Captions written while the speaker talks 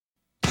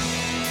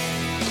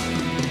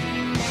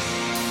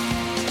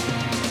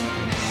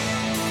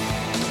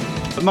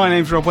My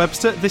name's Rob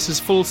Webster. This is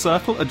Full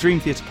Circle, a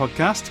Dream Theatre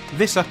podcast.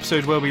 This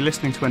episode we'll be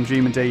listening to When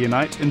Dream and Day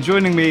Unite, and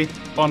joining me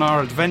on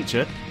our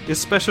adventure is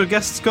special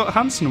guest Scott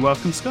Hanson.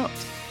 Welcome, Scott.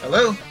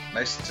 Hello.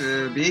 Nice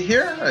to be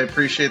here. I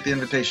appreciate the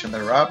invitation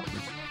there, Rob.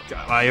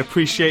 I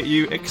appreciate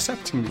you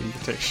accepting the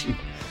invitation.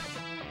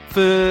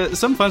 For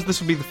some fans,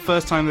 this will be the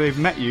first time they've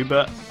met you,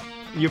 but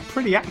you're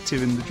pretty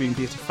active in the Dream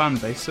Theatre fan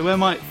base, so where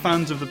might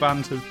fans of the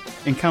band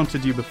have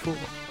encountered you before?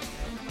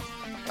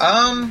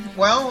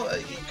 Well,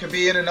 it could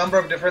be in a number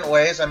of different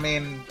ways. I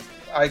mean,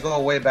 I go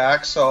way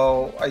back,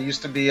 so I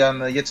used to be on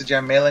the Yitza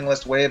Jam mailing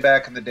list way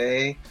back in the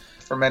day.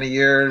 For many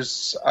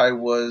years, I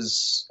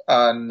was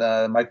on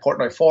Mike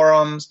Portnoy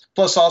forums,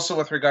 plus also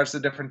with regards to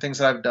the different things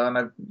that I've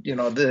done.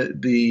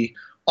 The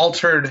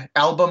altered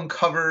album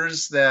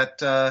covers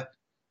that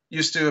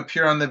used to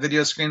appear on the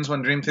video screens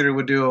when Dream Theater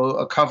would do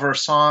a cover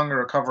song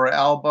or a cover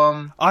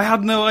album. I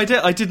had no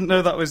idea. I didn't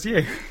know that was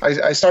you.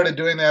 I started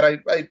doing that.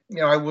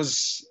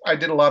 I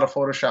did a lot of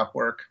Photoshop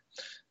work,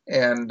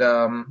 and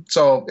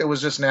so it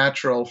was just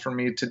natural for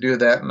me to do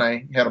that, and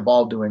I had a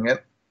ball doing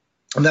it.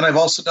 And then I've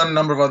also done a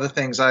number of other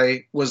things.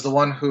 I was the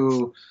one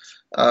who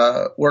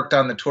worked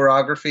on the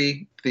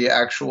tourography, the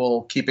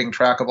actual keeping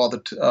track of all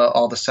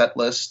the set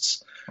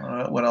lists.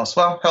 What else?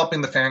 Well,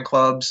 helping the fan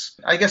clubs.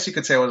 I guess you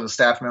could say I was a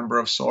staff member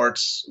of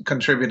sorts,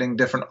 contributing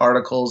different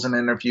articles and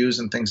interviews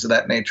and things of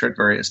that nature at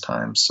various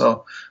times.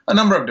 So a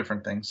number of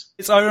different things.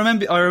 I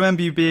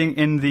remember you being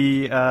in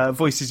the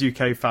Voices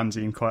UK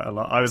fanzine quite a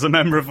lot. I was a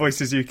member of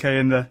Voices UK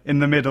in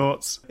the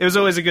mid-aughts. It was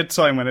always a good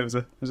time when it was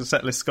a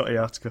Setlist Scotty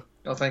article.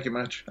 Oh, thank you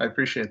much. I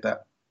appreciate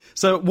that.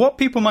 So what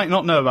people might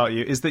not know about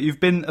you is that you've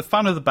been a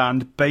fan of the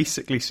band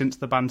basically since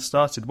the band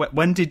started.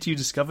 When did you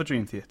discover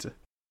Dream Theatre?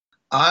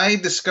 I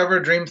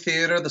discovered Dream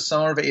Theater the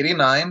summer of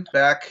 '89.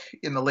 Back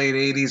in the late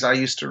 '80s, I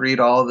used to read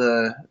all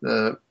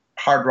the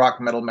hard rock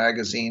metal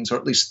magazines, or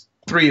at least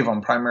three of them,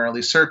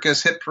 primarily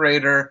Circus, Hit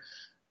Parader,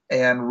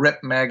 and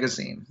Rip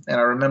magazine. And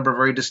I remember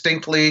very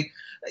distinctly,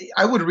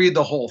 I would read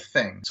the whole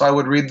thing. So I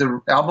would read the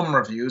album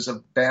reviews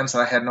of bands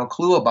that I had no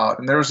clue about.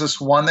 And there was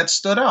this one that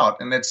stood out,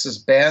 and it's this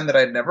band that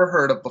I'd never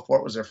heard of before.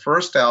 It was their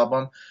first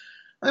album.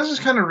 I was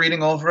just kind of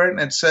reading over it, and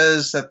it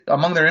says that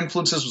among their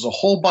influences was a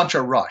whole bunch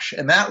of Rush.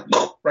 And that,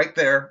 right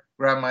there,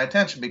 grabbed my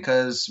attention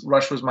because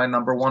Rush was my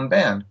number one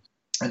band.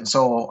 And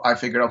so I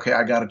figured, okay,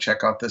 I got to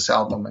check out this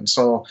album. And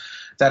so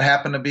that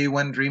happened to be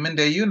When Dream and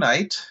Day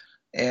Unite.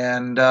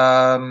 And,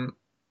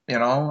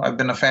 I've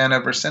been a fan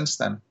ever since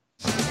then.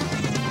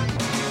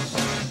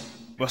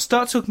 We'll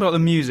start talking about the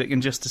music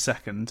in just a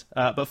second,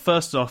 but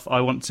first off,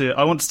 I want to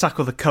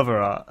tackle the cover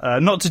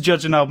art. Not to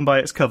judge an album by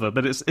its cover,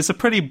 but it's a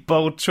pretty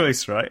bold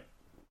choice, right?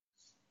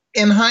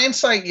 In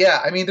hindsight,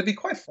 yeah. I mean, to be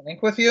quite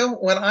frank with you,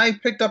 when I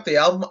picked up the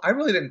album, I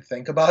really didn't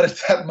think about it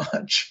that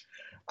much.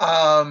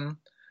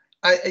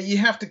 You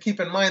have to keep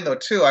in mind, though,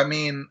 too, I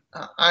mean,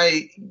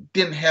 I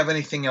didn't have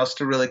anything else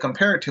to really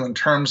compare it to in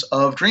terms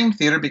of Dream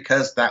Theater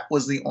because that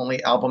was the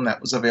only album that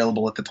was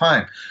available at the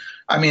time.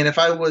 I mean, if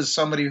I was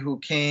somebody who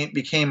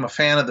became a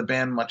fan of the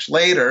band much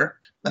later,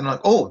 then I'm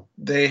like, oh,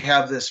 they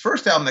have this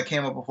first album that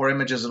came out before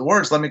Images and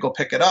Words, let me go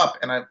pick it up.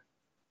 And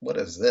what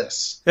is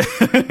this?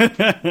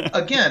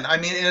 Again, I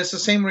mean, it's the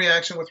same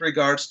reaction with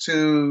regards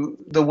to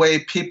the way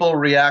people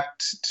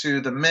react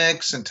to the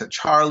mix and to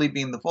Charlie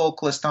being the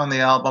vocalist on the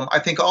album. I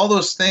think all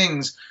those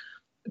things,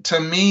 to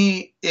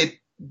me, it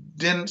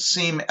didn't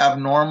seem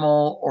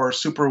abnormal or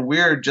super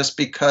weird just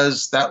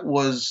because that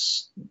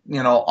was,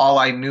 all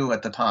I knew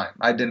at the time.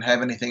 I didn't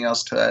have anything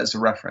else as a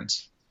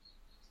reference.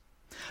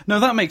 No,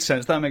 that makes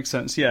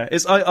sense, yeah.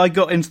 I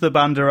got into the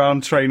band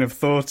around Train of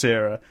Thought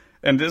era.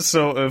 And it's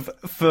sort of,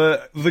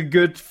 for the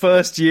good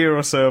first year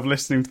or so of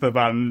listening to the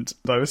band,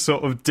 I was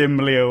sort of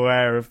dimly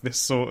aware of this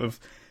sort of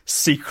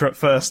secret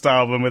first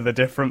album with a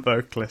different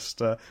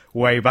vocalist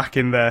way back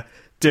in their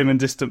dim and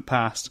distant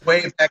past.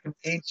 Way back in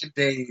ancient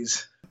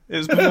days. It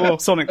was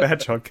before Sonic the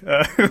Hedgehog.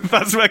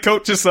 That's where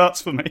culture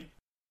starts for me.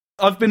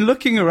 I've been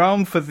looking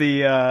around for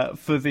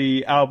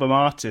the album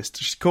artist.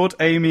 She's called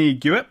Amy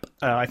Guip.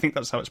 I think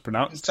that's how it's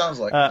pronounced. It sounds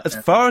like As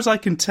far as I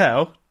can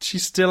tell,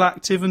 she's still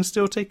active and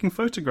still taking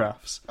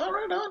photographs. Oh,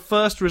 right on.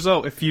 First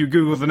result, if you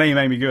Google the name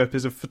Amy Guip,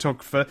 is a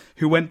photographer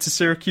who went to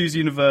Syracuse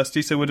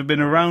University, so would have been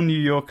around New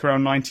York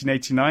around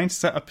 1989,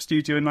 set up a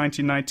studio in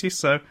 1990,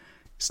 so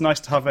it's nice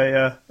to have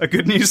a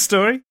good news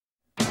story.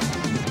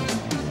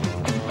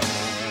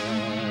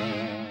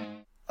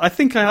 I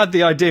think I had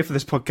the idea for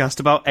this podcast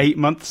about 8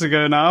 months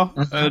ago now,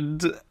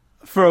 and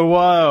for a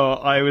while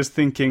I was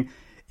thinking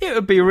it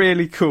would be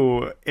really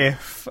cool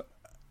if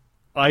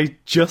I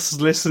just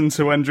listened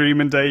to When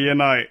Dream and Day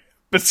Unite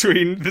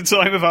between the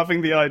time of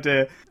having the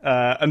idea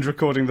and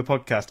recording the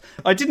podcast.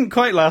 I didn't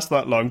quite last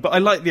that long, but I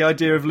like the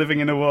idea of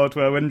living in a world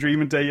where When Dream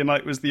and Day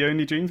Unite was the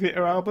only Dream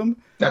Theater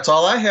album. That's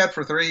all I had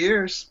for 3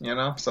 years,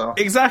 so...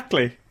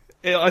 Exactly.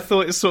 I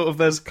thought it's sort of,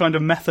 there's kind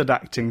of method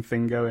acting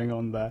thing going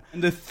on there.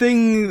 And the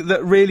thing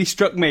that really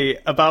struck me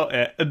about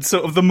it, and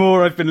sort of the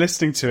more I've been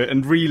listening to it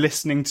and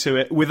re-listening to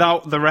it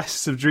without the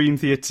rest of Dream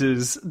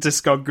Theater's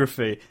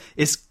discography,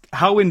 is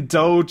how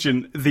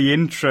indulgent the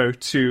intro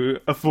to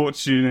A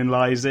Fortune in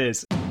Lies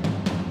is.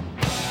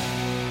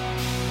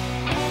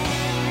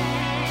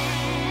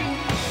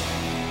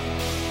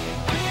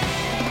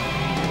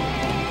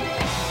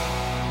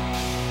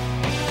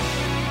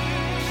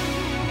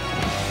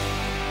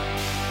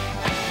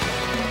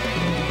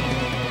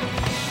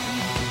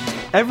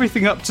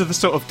 Everything up to the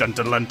sort of dun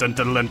dun dun dun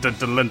dun dun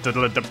dun dun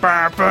dun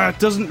dun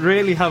doesn't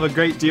really have a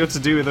great deal to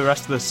do with the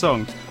rest of the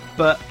song,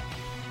 but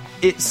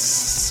it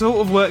sort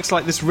of works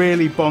like this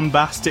really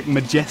bombastic,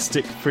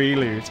 majestic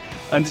prelude,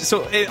 and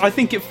I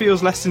think it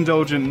feels less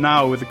indulgent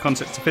now with the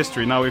context of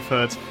history. Now we've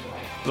heard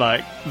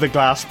like the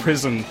Glass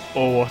Prison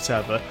or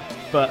whatever,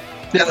 but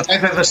yeah, the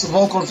fact that the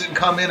vocals didn't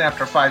come in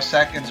after 5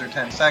 seconds or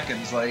 10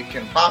 seconds, like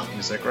in pop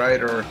music,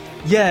 right? Or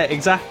yeah,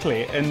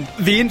 exactly. And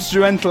the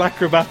instrumental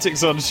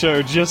acrobatics on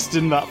show just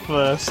in that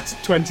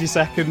first 20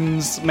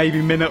 seconds,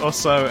 maybe minute or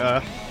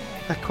so,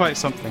 they're quite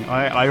something.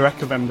 I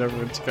recommend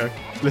everyone to go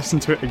listen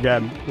to it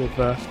again with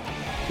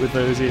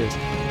those ears.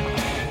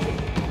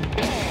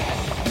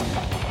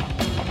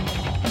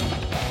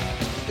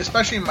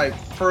 Especially in my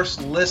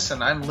first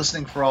listen, I'm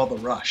listening for all the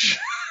Rush.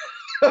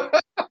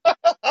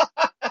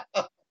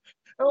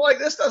 I'm like,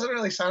 this doesn't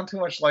really sound too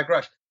much like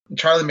Rush. And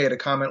Charlie made a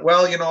comment,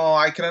 well,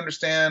 I can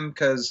understand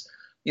because,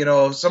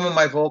 some of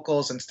my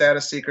vocals and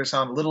Status Seeker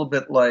sound a little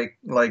bit like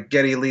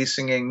Geddy Lee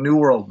singing New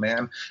World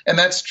Man. And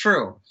that's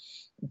true.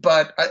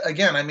 But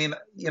again, I mean,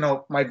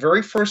 my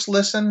very first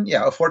listen,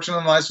 A Fortune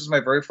in Lies was my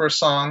very first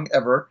song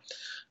ever.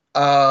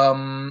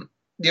 Again,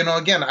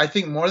 I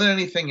think more than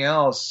anything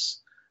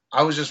else,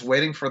 I was just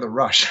waiting for the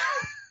Rush.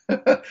 I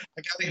got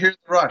to hear the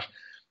Rush.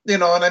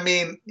 And I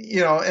mean,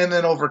 and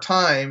then over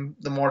time,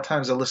 the more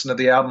times I listened to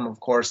the album, of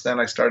course, then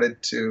I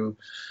started to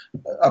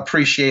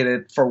appreciate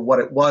it for what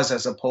it was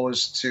as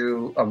opposed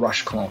to a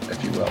Rush clone,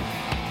 if you will.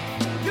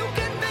 You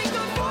can make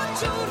a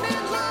fortune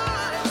in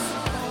lies.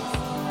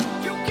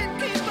 You can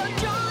keep a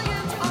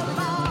giant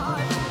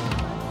alive.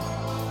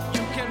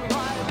 You can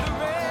ride the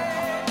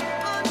rain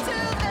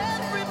until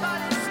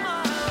everybody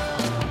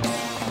smiles.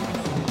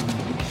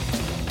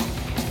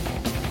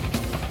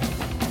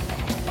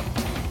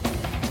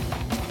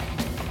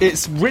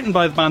 It's written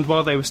by the band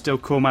while they were still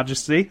Core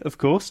Majesty, of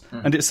course,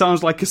 and it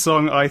sounds like a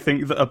song I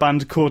think that a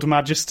band called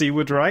Majesty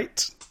would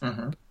write.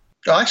 Mm-hmm.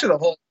 Well, actually,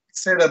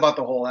 say that about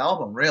the whole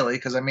album, really,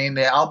 because I mean,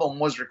 the album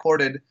was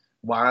recorded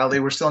while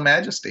they were still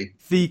Majesty.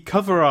 The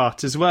cover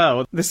art as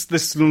well.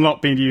 This will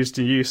not be used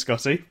to you,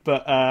 Scotty,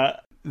 but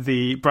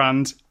the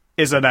brand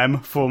is an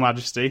M for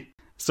Majesty.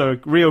 So a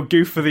real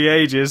goof for the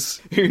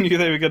ages. Who knew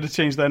they were going to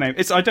change their name?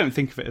 I don't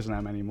think of it as an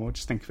M anymore.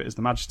 Just think of it as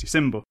the Majesty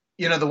symbol.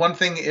 The one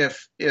thing,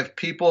 if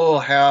people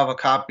have a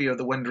copy of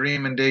the When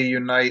Dream and Day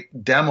Unite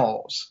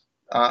demos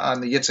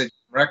on the Yitzhak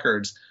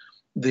records,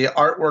 the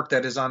artwork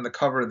that is on the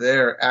cover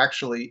there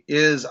actually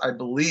is, I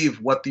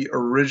believe, what the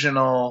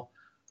original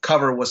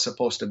cover was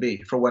supposed to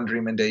be for When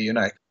Dream and Day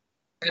Unite.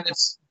 And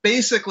it's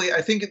basically,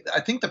 I think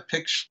the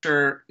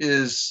picture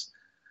is,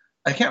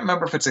 I can't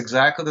remember if it's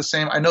exactly the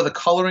same. I know the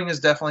coloring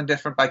is definitely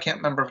different, but I can't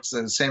remember if it's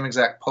the same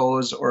exact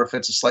pose or if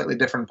it's a slightly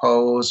different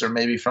pose or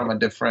maybe from a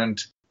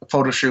different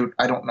photo shoot.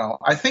 I don't know.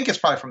 I think it's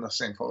probably from the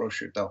same photo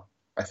shoot, though,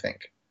 I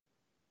think.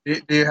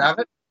 Do you have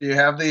it? Do you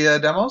have the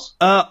demos?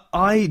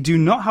 I do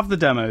not have the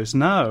demos,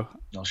 no.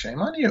 No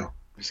shame on you.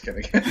 Just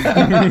kidding.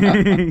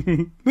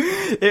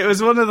 It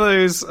was one of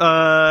those,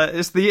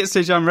 it's the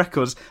Yitzhak Jam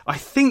records. I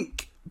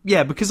think,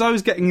 because I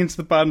was getting into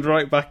the band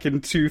right back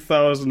in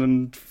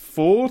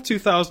 2004,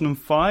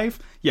 2005.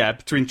 Yeah,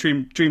 between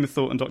Dream of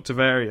Thought and Dr.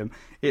 Varian.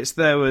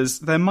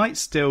 There might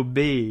still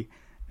be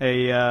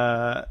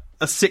a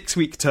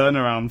 6-week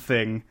turnaround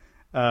thing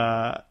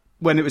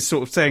when it was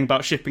sort of saying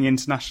about shipping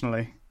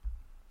internationally.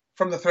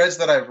 From the threads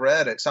that I've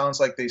read, it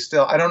sounds like they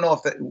still, I don't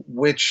know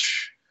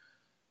which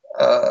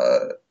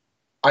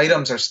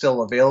items are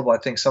still available. I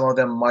think some of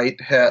them might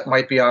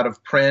be out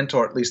of print,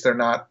 or at least they're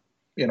not,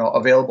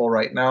 available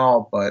right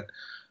now. But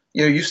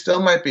you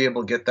still might be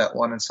able to get that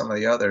one and some of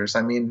the others.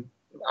 I mean,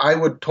 I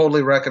would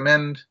totally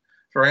recommend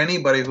for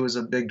anybody who is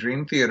a big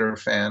Dream Theater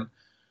fan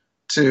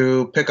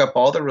to pick up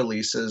all the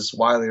releases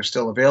while they're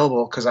still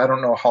available, because I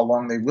don't know how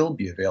long they will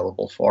be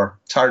available for.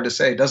 It's hard to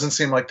say. It doesn't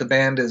seem like the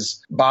band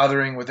is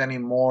bothering with any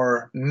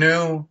more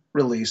new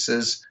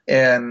releases,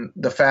 and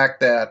the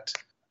fact that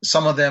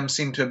some of them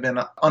seem to have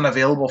been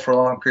unavailable for a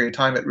long period of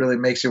time, it really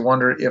makes you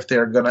wonder if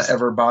they're going to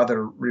ever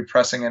bother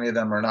repressing any of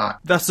them or not.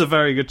 That's a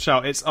very good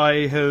shout.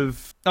 I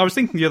was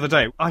thinking the other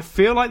day, I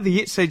feel like the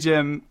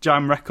Yitzhak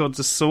Jam records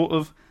are sort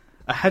of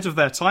ahead of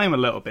their time a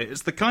little bit.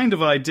 It's the kind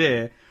of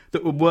idea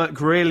that would work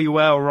really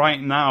well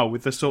right now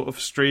with the sort of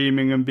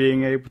streaming and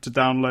being able to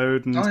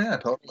download. And... Oh, yeah,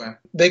 totally.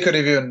 They could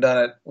have even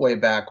done it way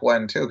back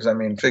when, too, because, I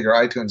mean, figure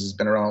iTunes has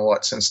been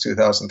around, since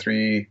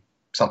 2003,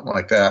 something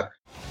like that.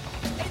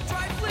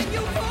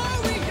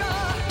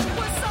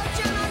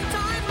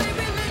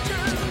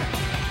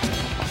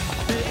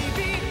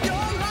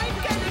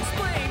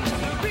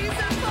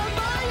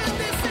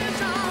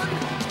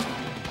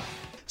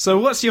 So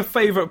what's your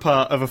favourite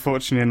part of A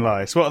Fortune in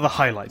Lies? What are the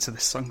highlights of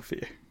this song for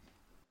you?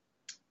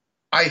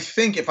 I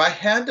think if I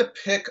had to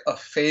pick a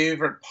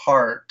favorite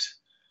part,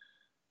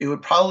 it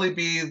would probably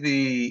be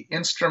the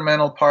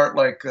instrumental part,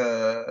 like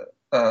right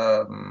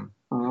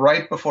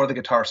before the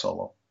guitar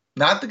solo.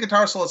 Not the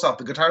guitar solo itself.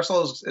 The guitar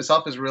solo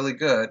itself is really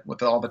good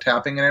with all the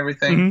tapping and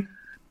everything.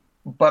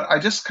 But I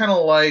just kind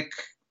of like.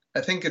 I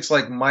think it's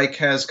like Mike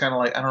has kind of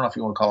like, I don't know if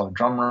you want to call it a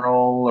drum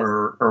roll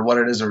or what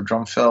it is, or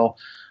drum fill,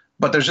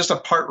 but there's just a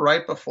part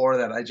right before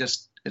that.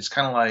 It's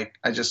kind of like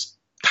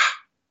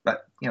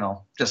but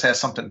just has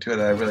something to it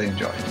that I really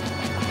enjoy.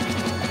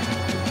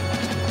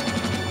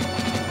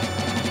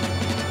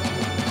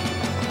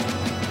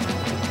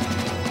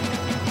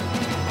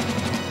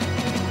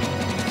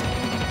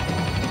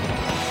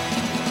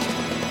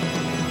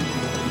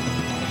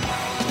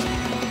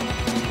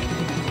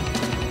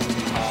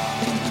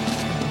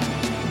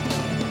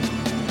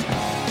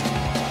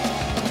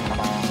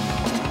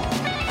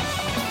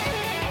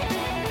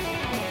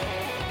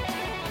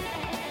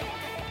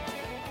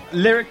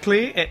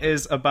 Lyrically, it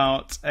is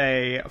about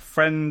a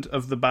friend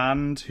of the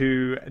band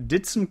who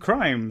did some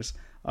crimes.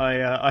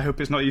 I hope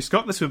it's not you,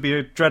 Scott. This would be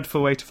a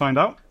dreadful way to find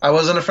out. I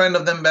wasn't a friend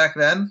of them back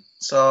then,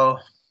 so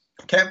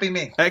can't be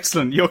me.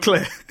 Excellent, you're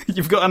clear.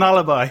 You've got an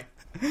alibi.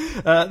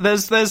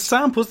 There's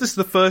samples. This is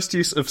the first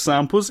use of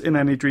samples in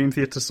any Dream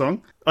Theater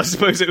song. I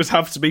suppose it would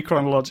have to be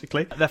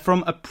chronologically. They're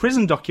from a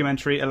prison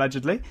documentary,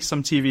 allegedly.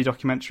 Some TV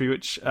documentary,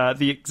 which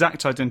the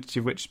exact identity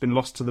of which has been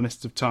lost to the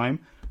mist of time,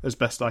 as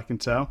best I can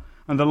tell.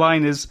 And the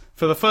line is,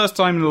 "For the first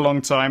time in a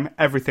long time,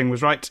 everything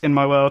was right in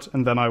my world,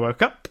 and then I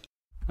woke up."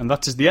 And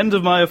that is the end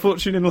of my A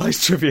Fortune in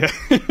Lies trivia.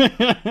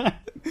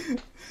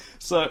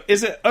 So,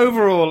 is it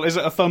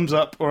a thumbs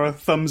up or a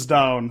thumbs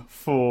down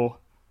for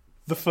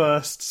the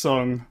first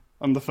song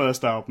on the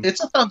first album? It's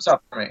a thumbs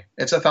up for me.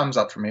 It's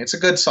a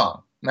good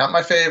song. Not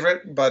my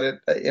favorite, but it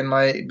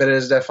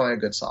is definitely a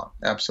good song.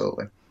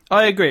 Absolutely.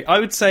 I agree. I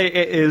would say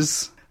it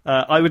is.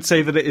 I would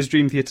say that it is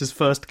Dream Theater's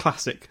first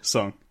classic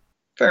song.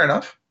 Fair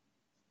enough.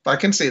 I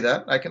can see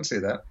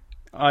that.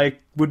 I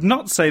would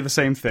not say the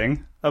same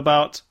thing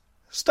about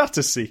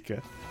Status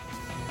Seeker.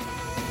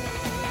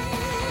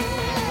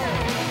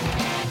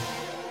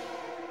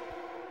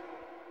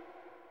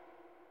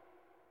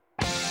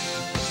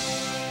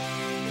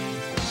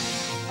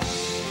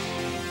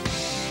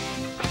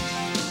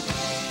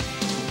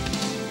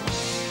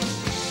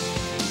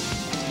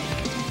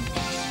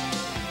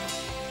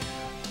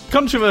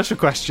 Controversial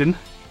question.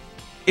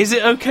 Is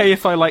it okay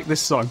if I like this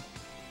song?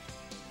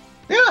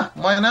 Yeah,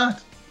 why not?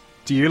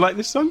 Do you like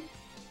this song?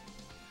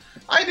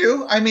 I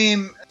do. I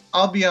mean,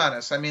 I'll be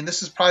honest. I mean,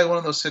 this is probably one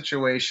of those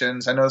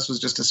situations. I know this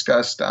was just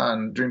discussed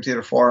on Dream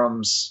Theater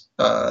forums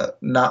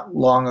not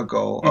long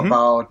ago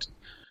about,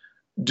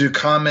 do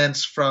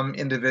comments from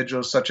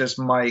individuals such as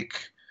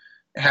Mike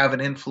have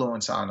an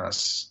influence on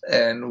us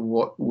and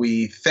what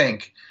we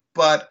think.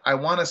 But I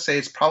want to say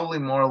it's probably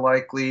more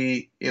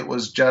likely it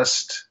was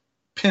just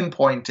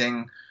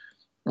pinpointing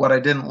what I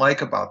didn't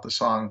like about the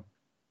song.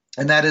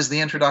 And that is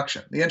the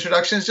introduction. The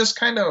introduction is just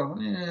kind of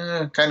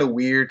weird, kind of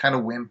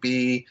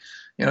wimpy.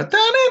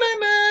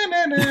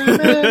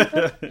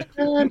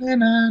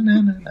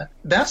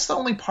 That's the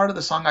only part of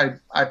the song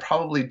I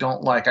probably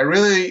don't like. I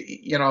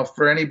really,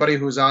 for anybody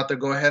who's out there,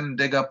 go ahead and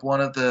dig up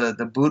one of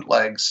the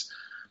bootlegs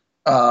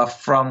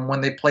from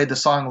when they played the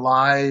song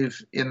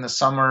live in the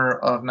summer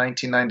of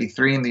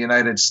 1993 in the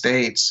United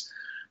States.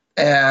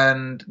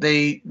 And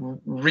they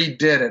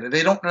redid it.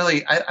 They don't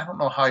really, I don't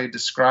know how you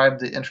describe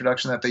the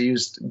introduction that they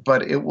used,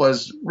 but it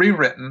was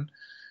rewritten,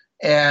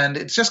 and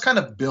it's just kind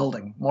of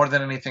building more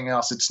than anything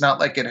else. It's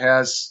not like it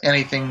has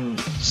anything,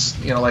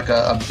 like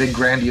a big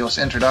grandiose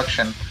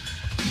introduction,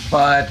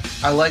 but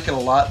I like it a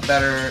lot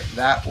better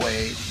that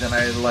way than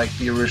I like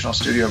the original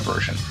studio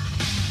version.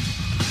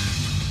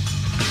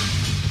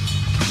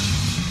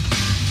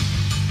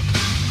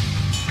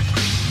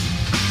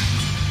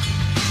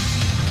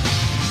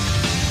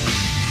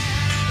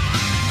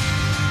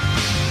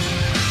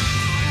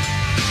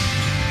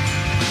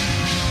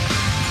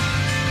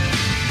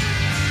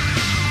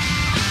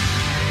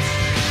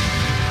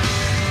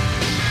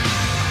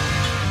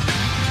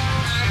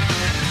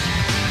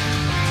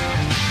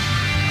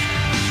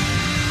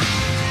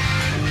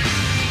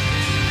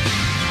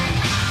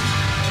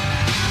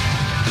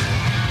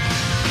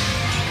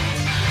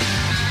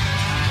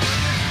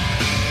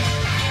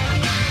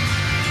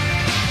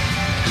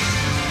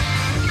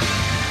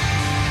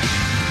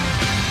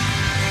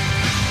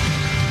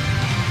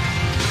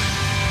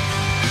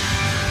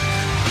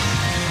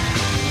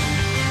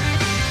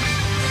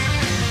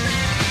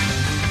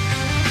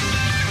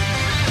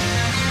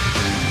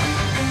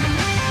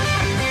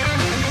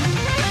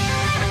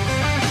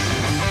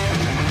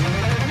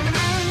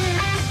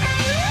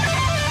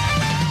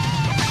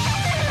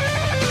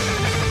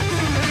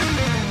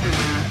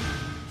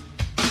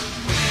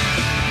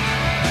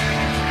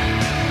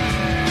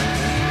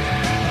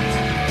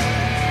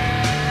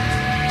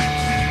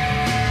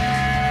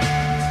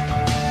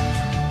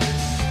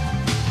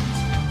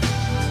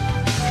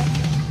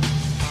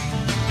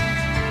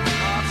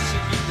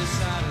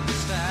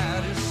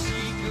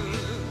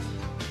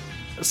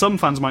 some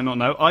fans might not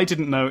know, I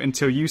didn't know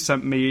until you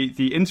sent me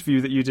the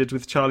interview that you did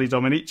with Charlie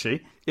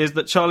Dominici, is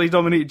that Charlie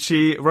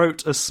Dominici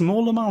wrote a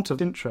small amount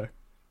of intro.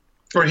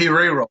 Or he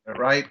rewrote it,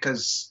 right?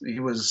 Because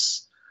I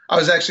was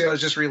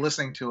just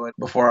re-listening to it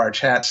before our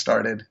chat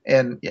started.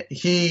 And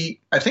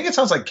I think it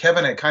sounds like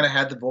Kevin had kind of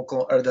had the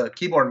vocal or the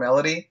keyboard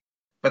melody,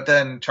 but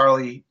then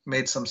Charlie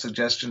made some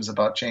suggestions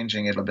about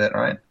changing it a bit,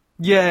 right?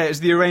 Yeah, it's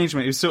the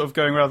arrangement. It was sort of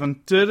going rather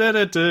than...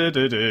 It's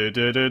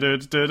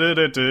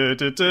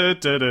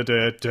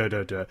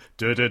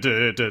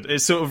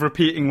sort of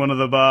repeating one of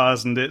the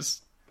bars, and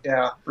it's...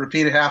 Yeah,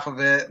 repeat half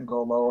of it and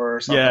go lower or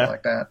something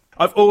like that.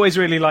 I've always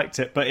really liked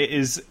it, but it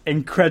is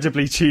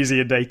incredibly cheesy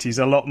and 80s,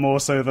 a lot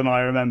more so than I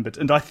remembered.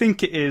 And I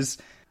think it is...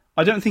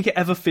 I don't think it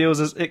ever feels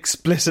as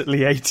explicitly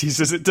 80s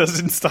as it does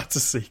in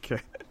Status Seeker.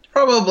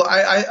 Probably,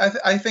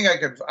 I think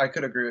I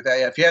could agree with that.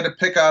 Yeah, if you had to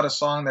pick out a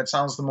song that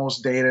sounds the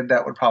most dated,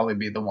 that would probably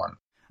be the one.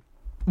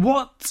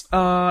 What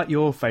are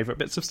your favourite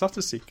bits of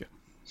Status Seeker?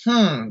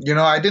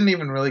 I didn't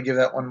even really give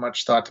that one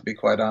much thought, to be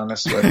quite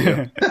honest with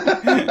you.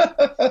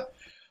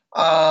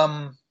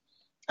 I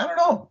don't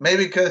know.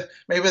 Maybe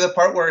the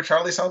part where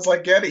Charlie sounds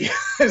like Geddy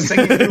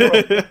singing through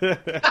it.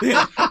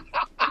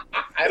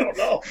 I don't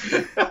know.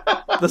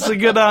 That's a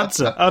good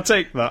answer. I'll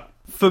take that.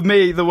 For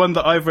me, the one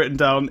that I've written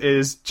down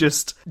is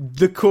just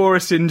the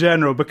chorus in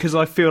general, because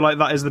I feel like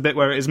that is the bit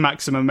where it is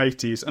maximum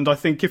 80s. And I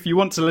think if you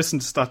want to listen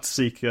to Status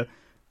Seeker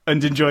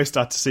and enjoy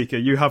Status Seeker,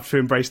 you have to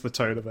embrace the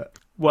tone of it.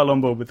 Well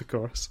on board with the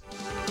chorus.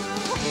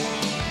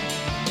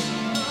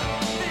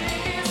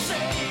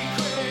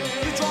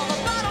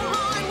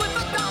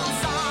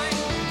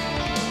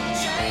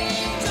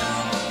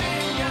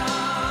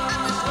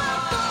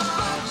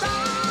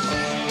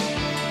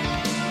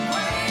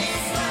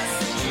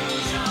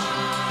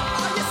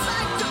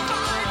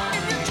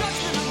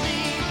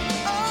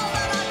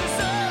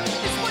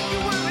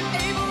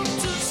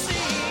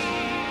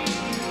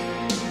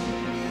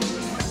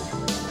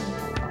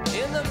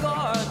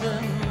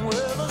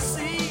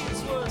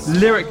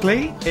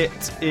 Lyrically,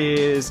 it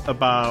is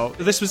about...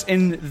 This was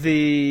in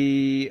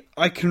the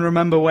I Can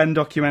Remember When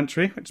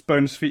documentary, which is a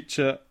bonus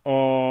feature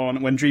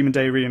on When Dream and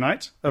Day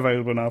Reunite,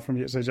 available now from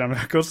Yitzo Jam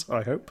Records,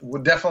 I hope.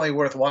 Definitely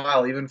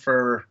worthwhile, even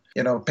for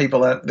people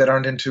that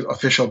aren't into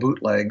official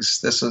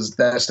bootlegs.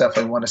 That's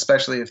definitely one,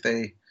 especially if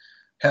they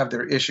have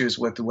their issues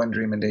with When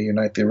Dream and Day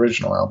Unite, the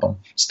original album.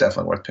 It's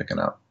definitely worth picking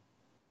up.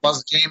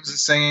 Plus, James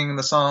is singing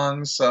the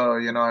songs, so,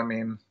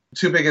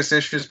 two biggest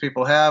issues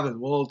people have is,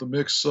 well, the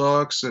mix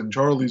sucks and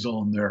Charlie's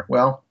on there.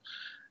 Well,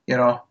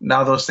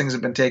 now those things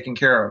have been taken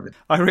care of.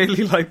 I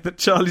really like that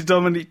Charlie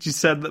Dominici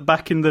said that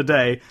back in the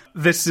day,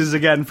 this is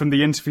again from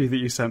the interview that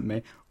you sent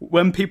me,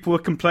 when people were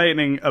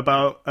complaining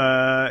about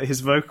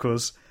his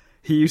vocals,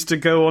 he used to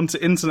go onto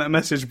internet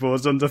message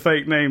boards under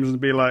fake names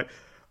and be like,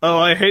 oh,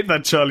 I hate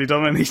that Charlie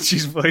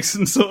Dominici's voice,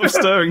 and sort of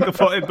stirring the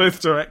pot in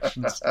both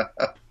directions.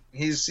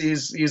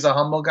 He's a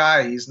humble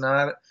guy. He's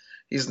not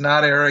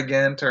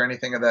arrogant or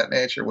anything of that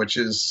nature, which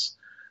is,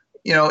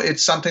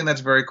 it's something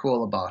that's very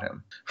cool about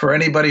him. For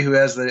anybody who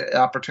has the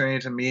opportunity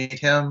to meet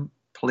him,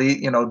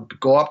 please,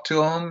 go up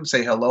to him,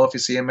 say hello if you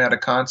see him at a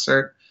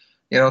concert,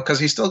 because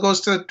he still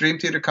goes to Dream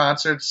Theater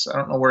concerts. I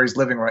don't know where he's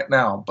living right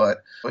now,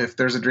 but if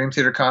there's a Dream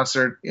Theater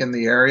concert in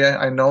the area,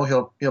 I know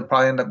he'll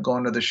probably end up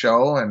going to the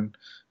show, and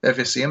if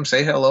you see him,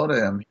 say hello to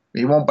him.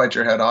 He won't bite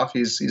your head off.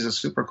 He's a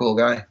super cool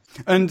guy.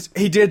 And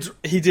he did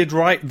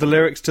write the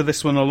lyrics to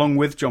this one along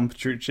with John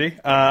Petrucci.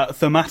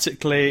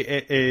 Thematically,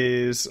 it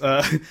is...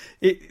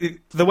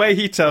 the way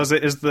he tells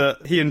it is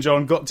that he and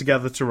John got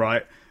together to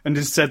write, and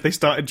instead they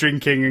started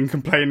drinking and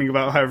complaining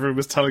about how everyone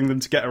was telling them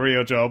to get a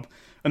real job,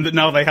 and that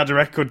now they had a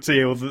record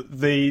deal,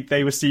 that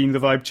they were seeing the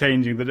vibe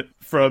changing, that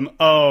from,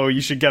 oh,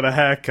 you should get a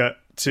haircut,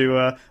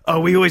 to, oh,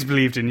 we always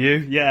believed in you.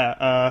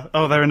 Yeah.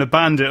 Oh, they're in a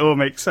band. It all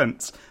makes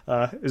sense,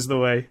 is the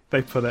way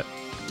they put it.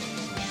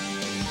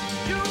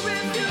 You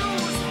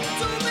refuse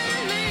to believe.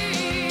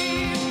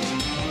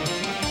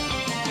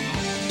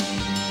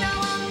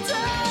 Now I'm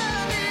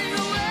turning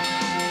away.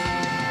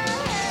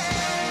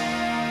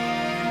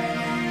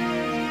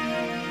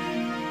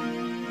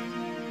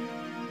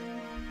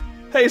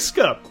 Hey,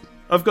 Scott,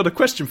 I've got a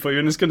question for you,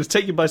 and it's going to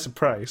take you by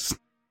surprise.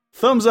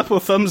 Thumbs up or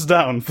thumbs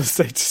down for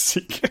Status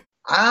Seeker?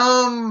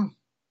 I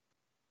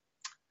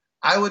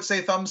would say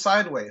thumb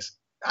sideways.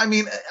 I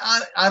mean,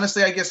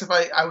 honestly, I guess if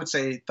I would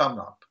say thumb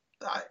up.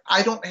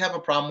 I don't have a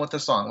problem with the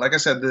song. Like I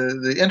said,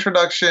 the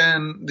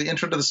introduction, the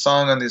intro to the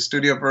song on the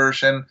studio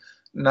version,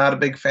 not a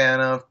big fan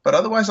of. But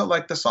otherwise, I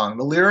like the song.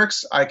 The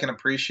lyrics, I can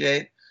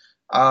appreciate.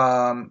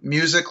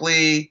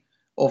 Musically,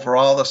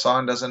 overall, the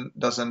song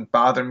doesn't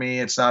bother me.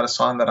 It's not a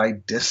song that I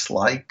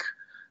dislike.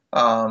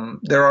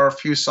 There are a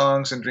few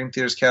songs in Dream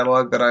Theater's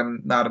catalog that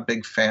I'm not a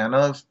big fan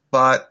of,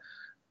 but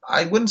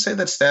I wouldn't say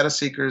that Status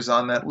Seeker is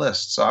on that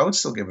list, so I would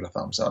still give it a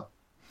thumbs up.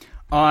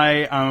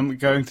 I am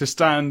going to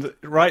stand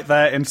right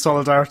there in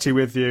solidarity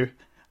with you.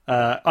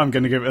 I'm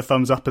going to give it a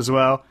thumbs up as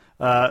well.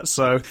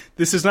 So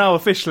this is now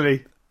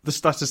officially the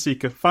Status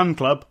Seeker fan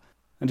club,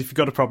 and if you've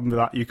got a problem with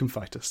that, you can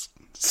fight us.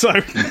 So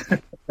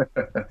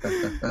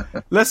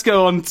Let's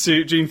go on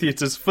to Dream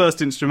Theater's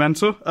first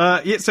instrumental,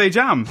 Yitze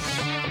Jam.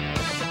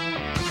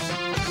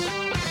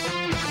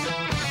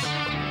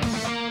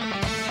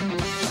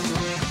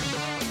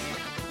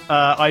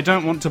 I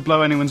don't want to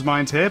blow anyone's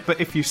mind here, but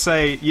if you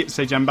say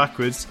Yitze Jam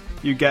backwards,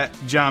 you get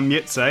Jam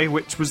Yitze,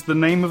 which was the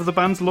name of the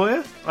band's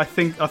lawyer. I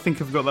think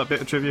I've got that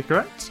bit of trivia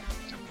correct.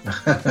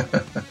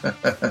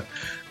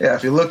 Yeah,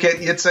 if you look at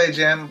Yitze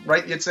Jam,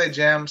 write Yitze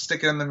Jam,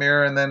 stick it in the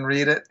mirror, and then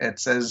read it, it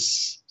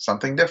says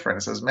something different.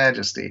 It says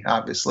Majesty,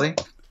 obviously.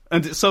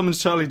 And it summons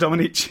Charlie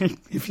Dominici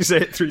if you say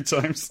it 3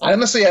 times.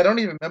 Honestly, I don't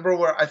even remember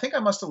where. I think I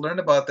must have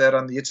learned about that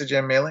on the Yitze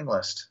Jam mailing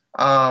list.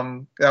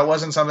 That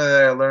wasn't something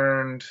that I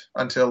learned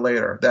until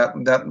later.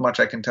 That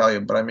much I can tell you.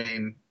 But I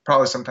mean,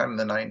 probably sometime in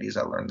the 90s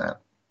I learned that.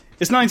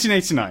 It's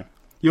 1989.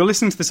 You're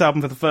listening to this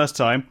album for the first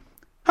time.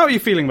 How are you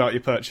feeling about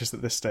your purchase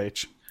at this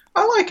stage?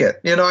 I like it.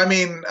 You know, I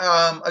mean,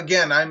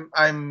 again,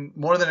 I'm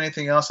more than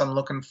anything else, I'm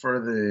looking for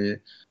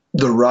the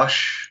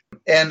rush.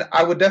 And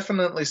I would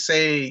definitely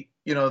say,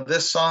 you know,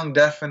 this song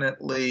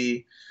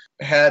definitely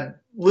had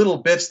little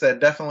bits that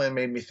definitely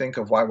made me think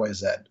of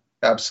YYZ.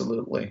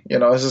 Absolutely. You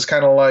know, this is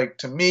kind of like,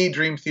 to me,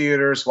 Dream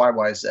Theater's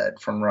YYZ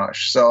from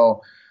Rush.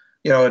 So,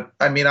 you know,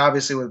 I mean,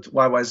 obviously with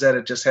YYZ,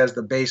 it just has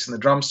the bass and the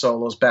drum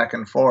solos back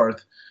and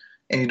forth.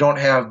 And you don't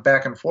have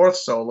back and forth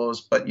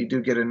solos, but you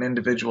do get an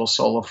individual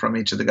solo from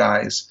each of the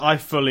guys. I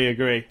fully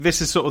agree.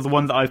 This is sort of the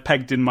one that I've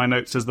pegged in my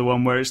notes as the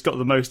one where it's got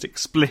the most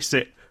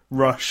explicit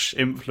Rush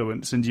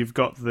influence, and you've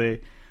got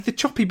the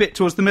choppy bit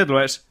towards the middle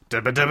where it's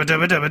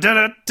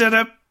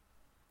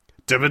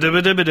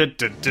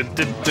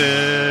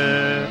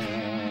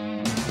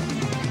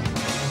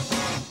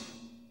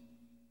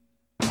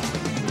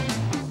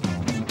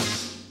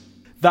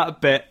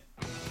that bit.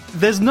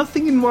 There's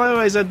nothing in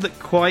YYZ that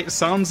quite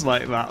sounds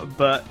like that,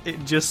 but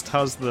it just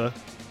has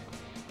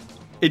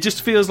it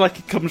just feels like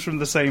it comes from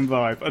the same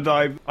vibe. And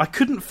I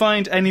couldn't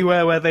find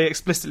anywhere where they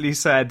explicitly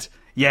said,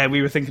 yeah,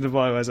 we were thinking of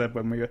YYZ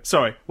when we were...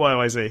 Sorry,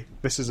 YYZ.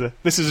 This is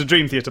a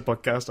Dream Theater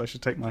podcast. I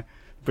should take my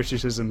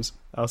Britishisms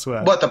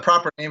elsewhere. But the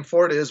proper name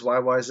for it is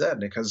YYZ,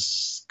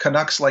 because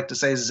Canucks like to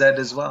say Z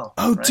as well.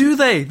 Oh, right? Do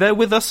they? They're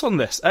with us on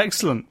this.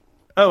 Excellent.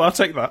 Oh, I'll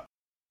take that.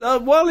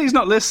 While he's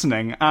not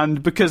listening,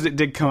 and because it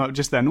did come up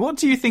just then, what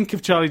do you think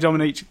of Charlie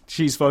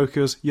Dominici's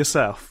vocals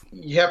yourself?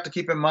 You have to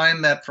keep in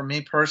mind that for me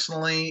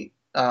personally,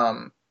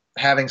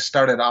 having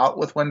started out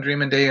with When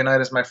Dream and Day Unite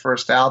as my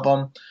first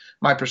album,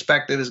 my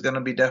perspective is going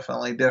to be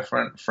definitely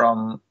different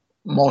from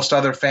most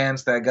other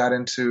fans that got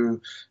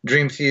into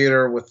Dream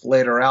Theater with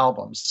later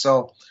albums.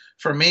 So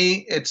for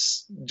me,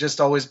 it's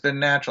just always been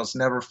natural. It's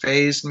never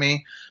fazed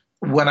me.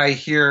 When I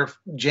hear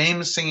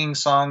James singing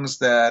songs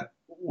that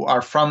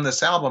are from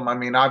this album, I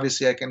mean,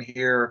 obviously I can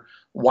hear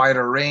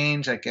wider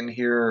range, I can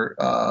hear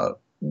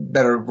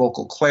better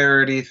vocal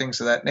clarity, things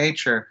of that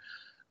nature.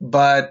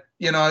 But,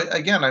 you know,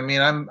 again, I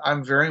mean,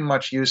 I'm very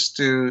much used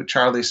to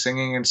Charlie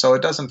singing, and so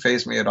it doesn't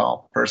faze me at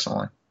all,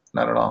 personally.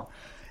 Not at all.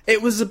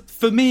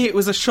 For me, it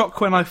was a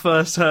shock when I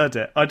first heard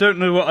it. I don't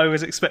know what I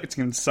was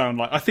expecting him to sound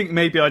like. I think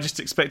maybe I just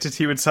expected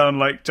he would sound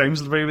like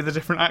James LeBrie with a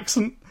different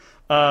accent.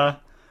 And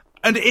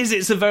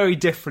it's a very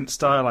different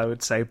style, I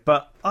would say.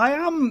 But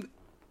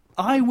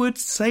I would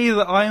say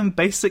that I am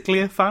basically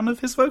a fan of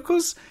his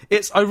vocals.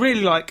 I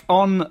really like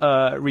on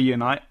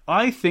Reunite.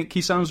 I think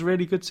he sounds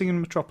really good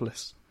singing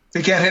Metropolis.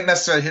 He can't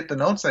necessarily hit the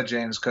notes that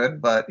James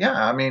could, but yeah,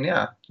 I mean,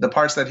 yeah, the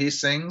parts that he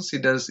sings, he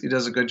does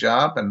a good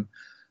job. And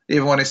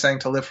even when he sang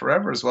To Live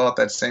Forever as well at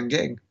that same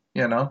gig,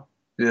 you know,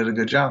 he did a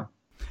good job.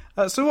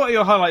 So what are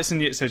your highlights in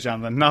Yitze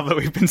Jam then, now that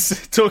we've been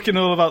talking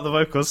all about the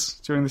vocals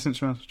during this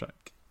instrumental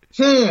track?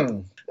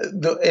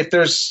 If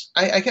there's,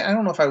 I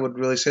don't know if I would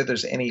really say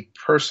there's any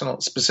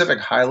personal specific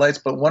highlights,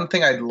 but one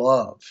thing I'd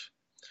love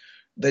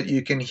that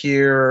you can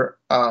hear,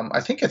 I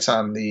think it's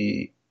on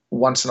the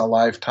Once in a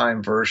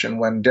Lifetime version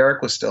when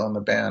Derek was still in the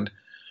band,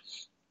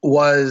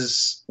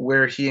 was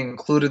where he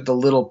included the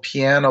little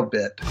piano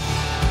bit.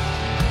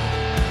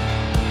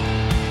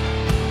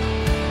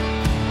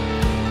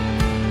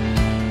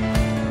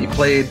 He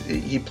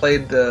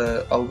played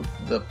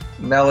the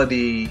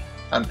melody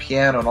on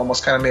piano and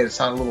almost kind of made it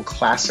sound a little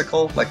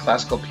classical, like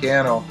classical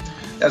piano,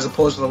 as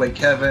opposed to the way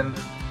Kevin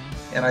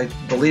and I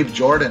believe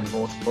Jordan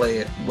both play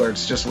it, where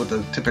it's just with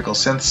a typical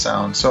synth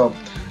sound. So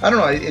I don't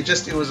know,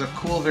 it was a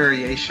cool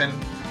variation.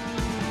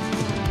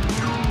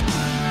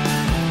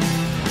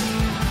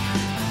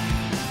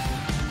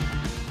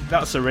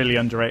 That's a really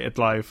underrated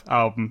live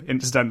album,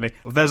 incidentally.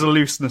 There's a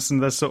looseness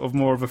and there's sort of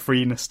more of a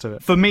freeness to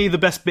it. For me, the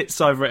best bits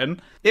I've written,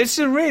 it's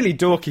a really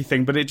dorky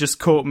thing, but it just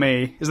caught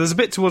me, is there's a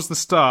bit towards the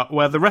start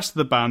where the rest of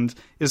the band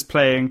is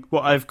playing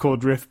what I've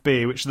called Riff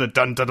B, which is the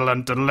dun dun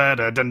dun dun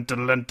dun dun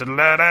dun dun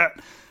dun.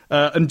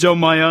 And John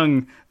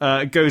Myung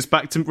goes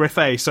back to Riff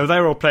A, so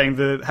they're all playing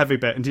the heavy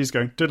bit, and he's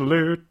going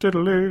diddle-oo,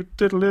 diddle-oo,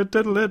 diddle-oo,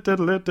 diddle-oo,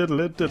 diddle-oo,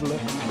 diddle-oo, diddle-oo.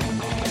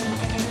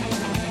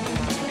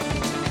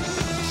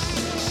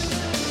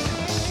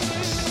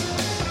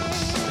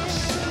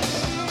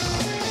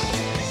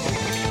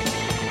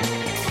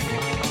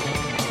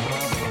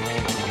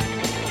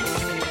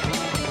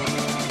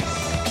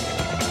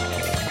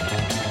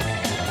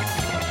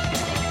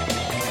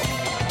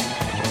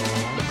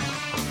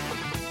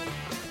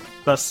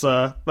 That's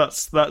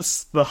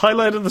the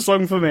highlight of the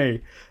song for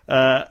me.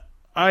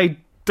 I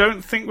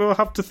don't think we'll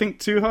have to think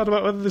too hard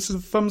about whether this is a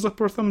thumbs up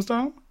or a thumbs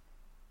down.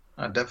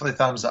 Definitely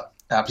thumbs up.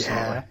 Absolutely.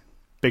 Yeah,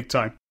 big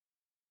time.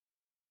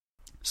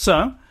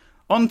 So,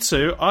 on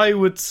to, I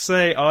would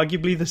say,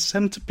 arguably the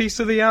centerpiece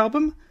of the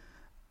album,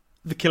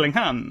 The Killing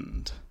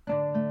Hand.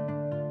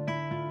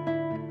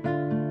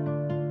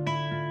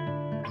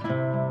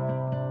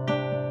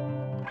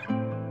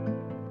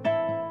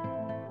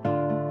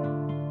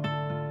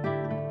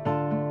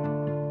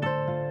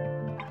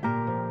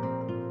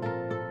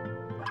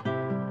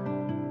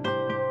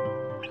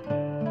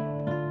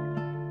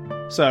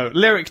 So,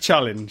 lyric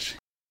challenge.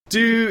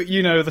 Do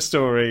you know the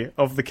story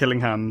of The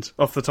Killing Hand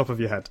off the top of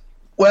your head?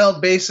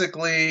 Well,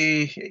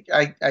 basically,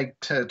 I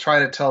to try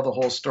to tell the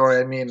whole story.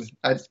 I mean,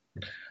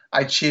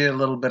 I cheated a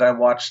little bit. I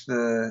watched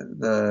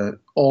the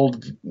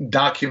old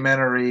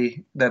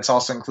documentary that's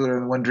also included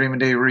in When Dream and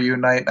Day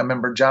Reunite. I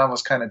remember John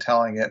was kind of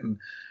telling it, and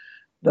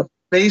the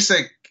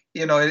basic,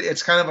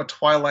 it's kind of a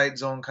Twilight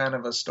Zone kind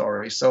of a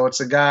story. So it's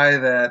a guy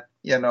that,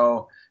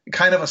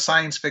 kind of a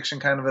science fiction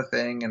kind of a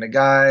thing, and a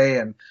guy,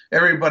 and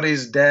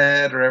everybody's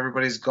dead or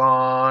everybody's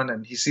gone,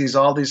 and he sees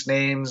all these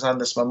names on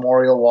this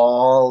memorial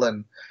wall,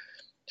 and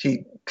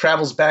he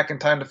travels back in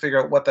time to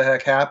figure out what the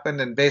heck happened,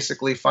 and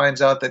basically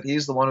finds out that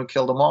he's the one who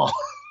killed them all.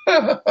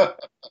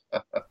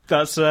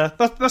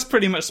 That's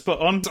pretty much spot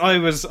on. I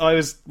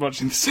was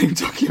watching the same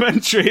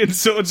documentary and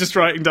sort of just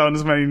writing down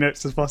as many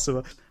notes as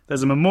possible.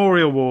 There's a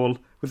memorial wall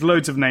with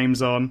loads of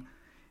names on.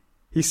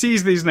 He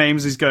sees these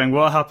names, he's going,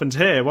 what happened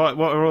here? What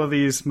are all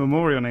these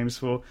memorial names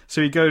for?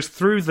 So he goes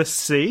through the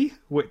sea,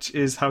 which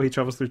is how he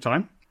travels through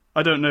time.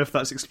 I don't know if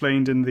that's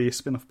explained in the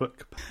spin-off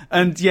book.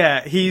 And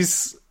yeah,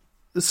 he's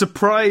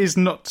surprised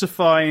not to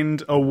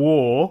find a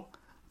war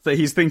that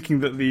he's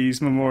thinking that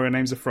these memorial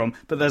names are from,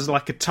 but there's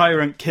like a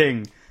tyrant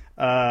king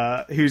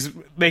who's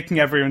making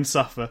everyone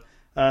suffer.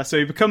 So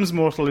he becomes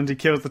mortal and he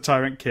kills the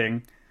tyrant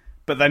king.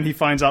 But then he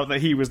finds out that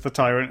he was the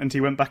tyrant and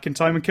he went back in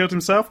time and killed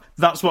himself.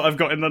 That's what I've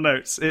got in the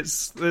notes.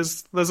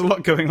 There's a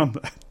lot going on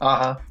there.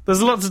 Uh-huh.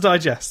 There's a lot to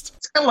digest.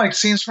 It's kind of like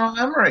Scenes from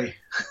Memory.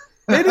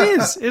 It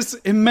is. It's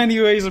in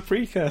many ways a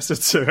precursor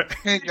to it.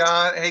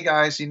 Hey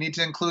guys, you need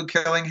to include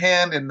Killing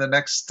Hand in the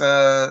next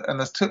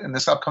in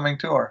this upcoming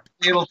tour.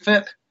 It'll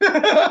fit.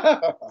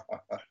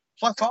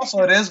 Plus, also,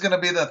 it is going to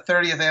be the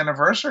 30th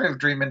anniversary of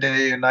Dream and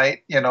Day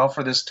Unite,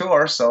 for this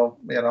tour. So,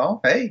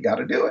 hey, you got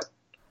to do it.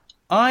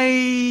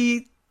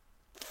 I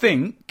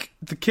think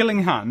The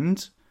Killing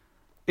Hand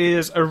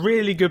is a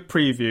really good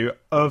preview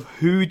of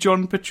who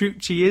John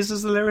Petrucci is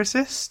as a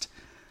lyricist.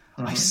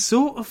 Mm-hmm. I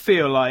sort of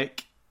feel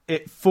like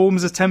it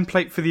forms a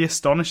template for The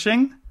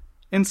Astonishing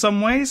in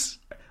some ways.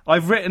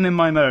 I've written in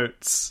my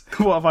notes,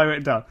 what have I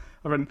written down?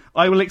 I've written,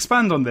 I will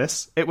expand on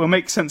this. It will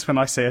make sense when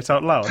I say it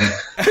out loud.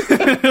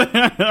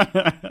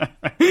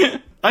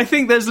 I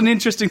think there's an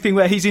interesting thing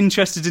where he's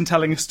interested in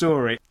telling a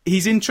story.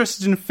 He's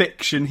interested in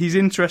fiction. He's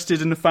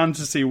interested in a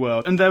fantasy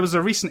world. And there was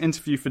a recent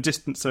interview for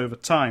Distance Over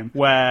Time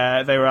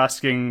where they were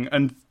asking,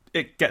 and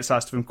it gets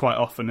asked of him quite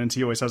often, and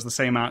he always has the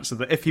same answer,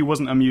 that if he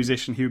wasn't a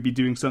musician, he would be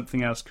doing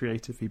something else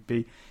creative.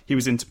 He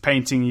was into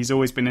painting. He's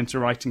always been into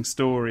writing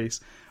stories.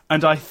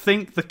 And I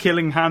think The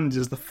Killing Hand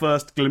is the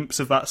first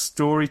glimpse of that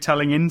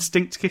storytelling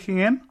instinct kicking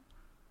in.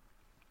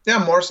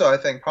 Yeah, more so, I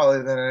think,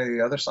 probably than any of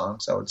the other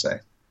songs, I would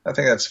say. I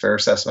think that's a fair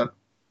assessment.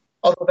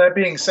 Although that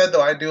being said,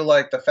 though, I do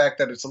like the fact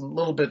that it's a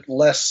little bit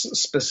less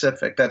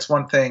specific. That's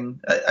one thing.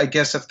 I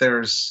guess if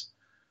there's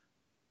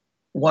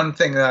one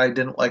thing that I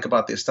didn't like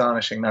about The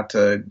Astonishing, not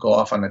to go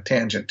off on a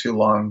tangent too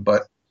long,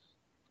 but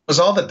was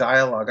all the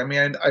dialogue. I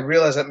mean, I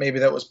realized that maybe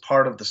that was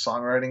part of the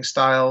songwriting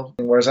style,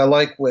 whereas I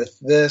like with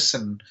this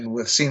and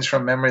with Scenes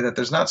from Memory that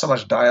there's not so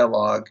much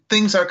dialogue.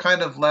 Things are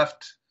kind of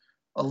left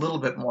a little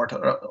bit more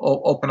to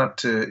open up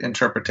to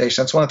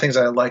interpretation. That's one of the things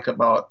I like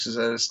about it, is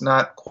that it's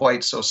not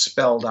quite so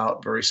spelled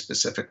out very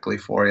specifically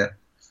for you.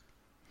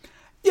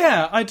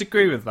 Yeah, I'd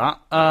agree with that.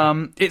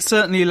 It's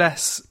certainly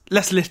less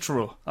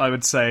literal, I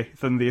would say,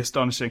 than The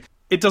Astonishing.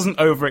 It doesn't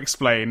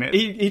over-explain.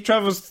 He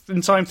travels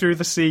in time through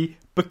the sea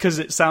because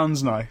it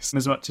sounds nice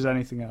as much as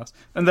anything else.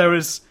 And there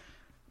is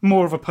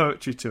more of a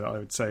poetry to it, I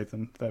would say,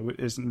 than there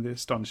is in The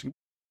Astonishing.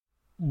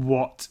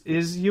 What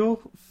is your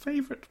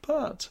favourite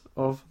part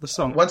of the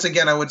song? Once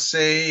again, I would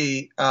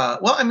say,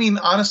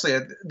 honestly,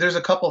 there's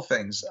a couple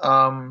things.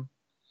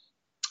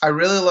 I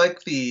really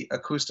like the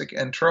acoustic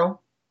intro,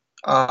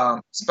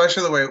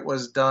 especially the way it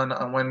was done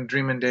on When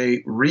Dream and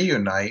Day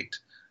Reunite,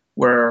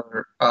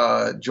 where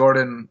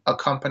Jordan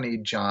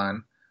accompanied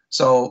John.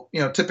 So,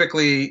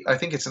 typically, I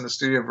think it's in the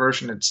studio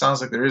version, it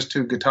sounds like there is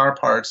two guitar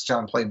parts.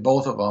 John played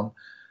both of them.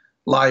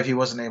 Live, he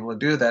wasn't able to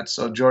do that,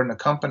 so Jordan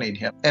accompanied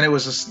him. And it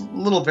was a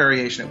little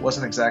variation. It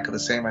wasn't exactly the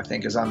same, I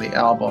think, as on the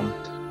album.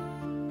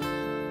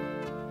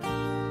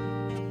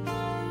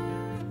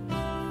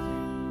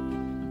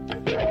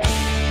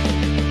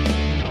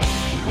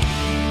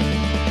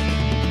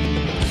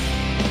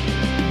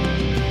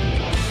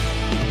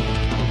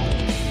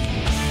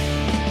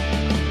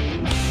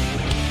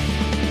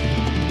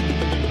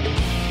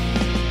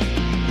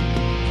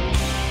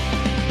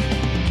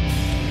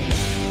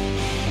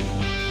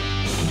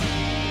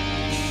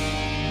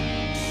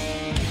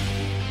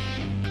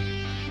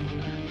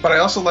 But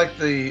I also like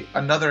the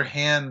Another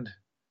Hand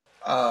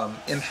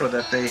intro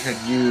that they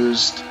had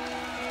used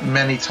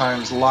many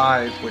times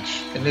live,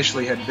 which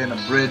initially had been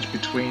a bridge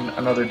between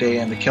Another Day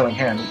and The Killing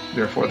Hand,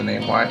 therefore the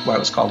name why it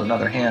was called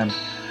Another Hand.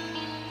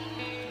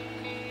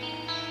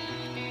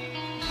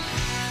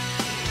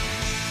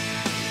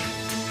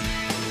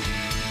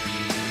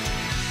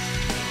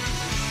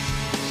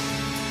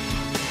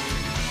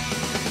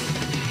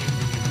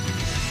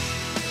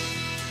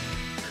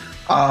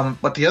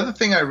 But the other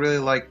thing I really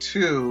liked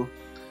too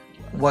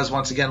was,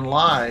 once again,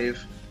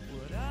 live,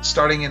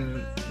 starting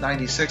in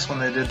 96 when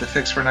they did the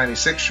Fix for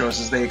 96 shows,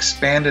 is they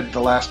expanded the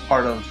last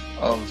part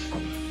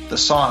of the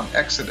song,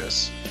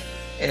 Exodus.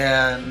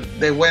 And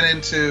they went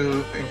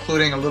into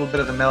including a little bit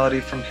of the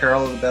melody from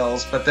Carol of the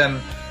Bells, but then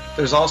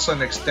there's also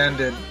an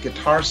extended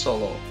guitar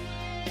solo.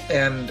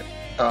 And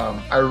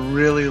I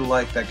really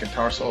like that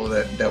guitar solo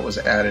that was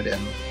added in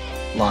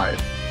live.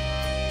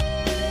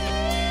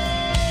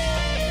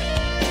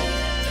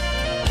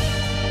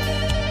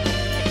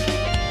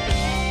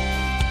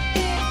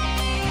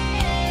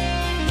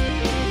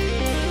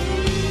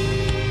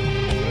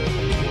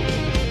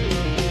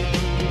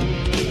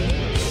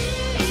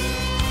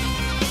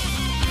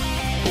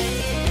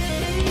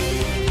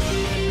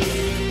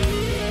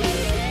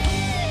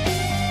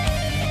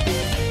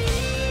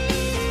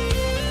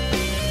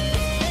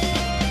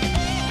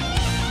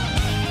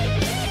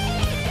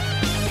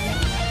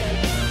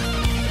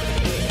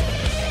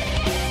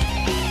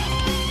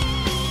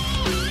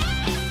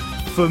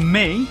 For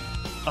me,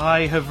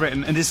 I have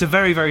written, and it's a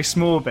very, very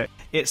small bit,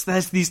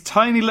 there's these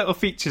tiny little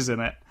features in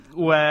it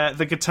where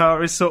the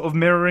guitar is sort of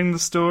mirroring the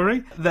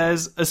story.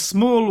 There's a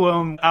small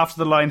one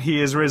after the line,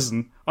 "He is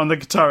risen." On the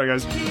guitar it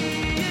goes...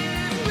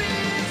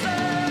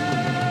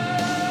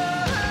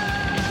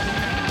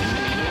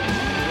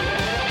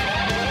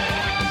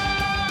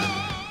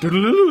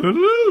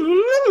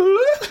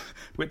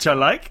 which I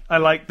like. I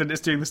like that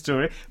it's doing the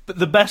story. But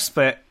the best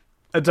bit,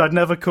 and I'd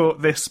never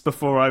caught this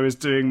before I was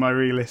doing my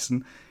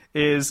re-listen,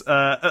 is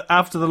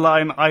after the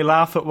line, "I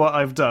laugh at what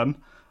I've done,"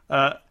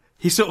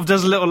 he sort of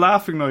does a little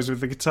laughing noise with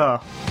the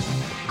guitar.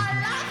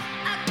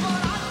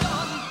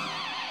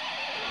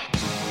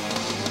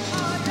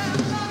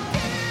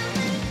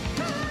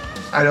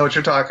 I know what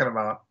you're talking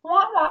about.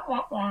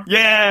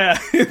 Yeah,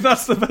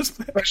 that's the best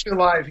bit. Especially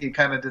live, he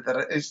kind of did that.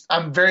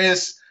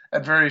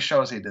 At various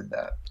shows, he did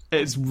that.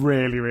 It's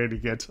really, really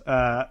good.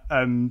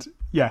 And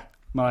yeah,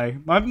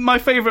 my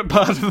favourite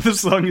part of the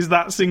song is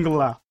that single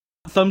laugh.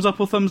 Thumbs up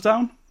or thumbs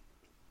down?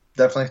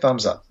 Definitely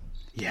thumbs up.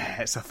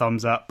 Yeah, it's a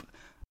thumbs up.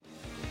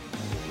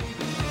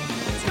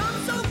 It's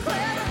gone so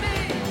clear to me.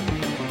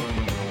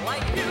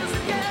 Like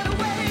music, get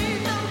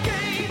away. No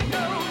gain,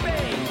 no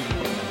pain.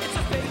 It's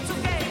a fatal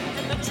game,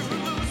 and the true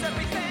lose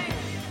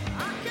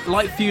everything.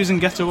 Light Fuse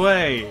and Get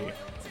Away.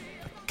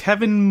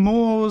 Kevin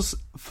Moore's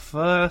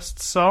first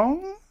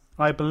song,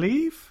 I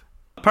believe.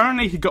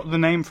 Apparently he got the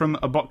name from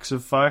a box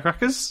of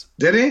firecrackers.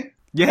 Did he?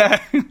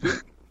 Yeah. I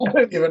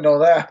didn't even know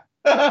that.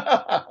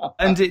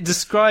 And it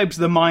describes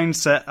the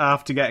mindset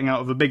after getting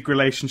out of a big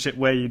relationship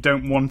where you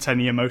don't want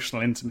any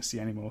emotional intimacy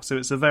anymore. So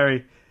it's a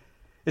very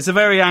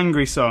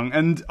angry song,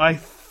 and I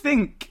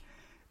think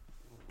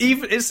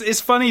even it's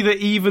funny that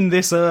even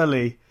this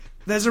early,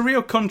 there's a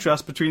real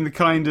contrast between the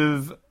kind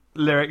of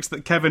lyrics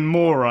that Kevin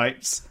Moore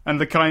writes and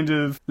the kind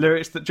of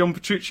lyrics that John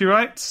Petrucci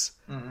writes.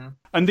 Mm-hmm.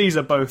 And these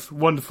are both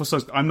wonderful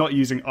songs. I'm not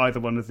using either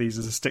one of these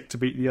as a stick to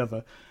beat the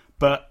other,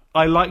 but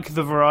I like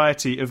the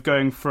variety of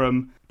going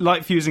from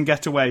Light Fuse and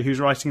Get Away, who's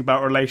writing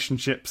about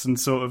relationships and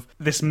sort of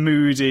this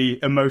moody,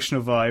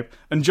 emotional vibe,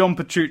 and John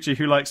Petrucci,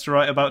 who likes to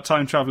write about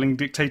time-travelling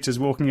dictators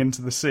walking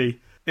into the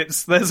sea.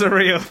 There's a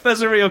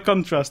real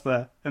contrast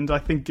there, and I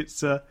think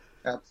it's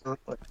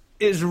absolutely,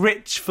 it's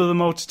rich for the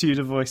multitude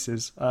of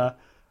voices.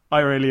 I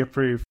really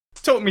approve.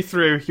 Talk me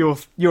through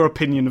your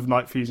opinion of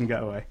Light Fuse and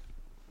Get Away.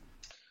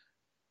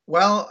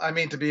 Well, I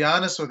mean, to be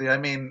honest with you, I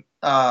mean,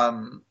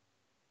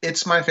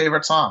 it's my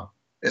favorite song.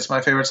 It's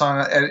my favorite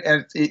song.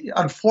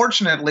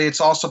 Unfortunately,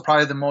 it's also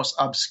probably the most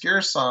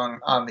obscure song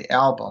on the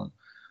album.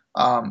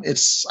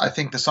 I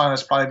think the song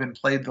has probably been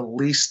played the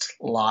least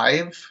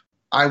live.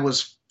 I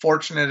was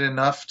fortunate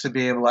enough to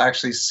be able to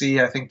actually see,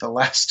 I think, the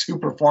last two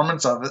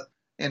performances of it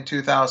in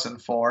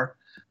 2004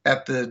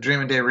 at the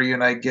Dream and Day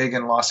Reunite gig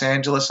in Los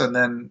Angeles, and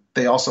then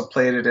they also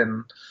played it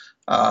in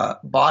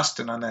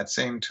Boston on that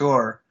same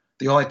tour.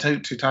 The only two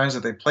times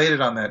that they played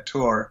it on that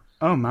tour.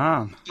 Oh,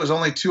 man. There's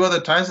only two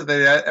other times that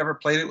they ever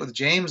played it with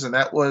James, and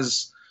that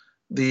was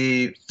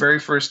the very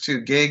first two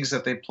gigs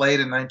that they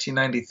played in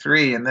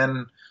 1993. And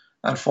then,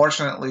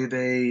 unfortunately,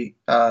 they,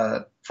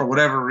 for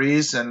whatever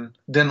reason,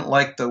 didn't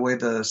like the way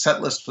the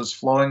set list was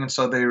flowing, and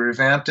so they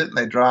revamped it, and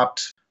they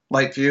dropped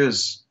Light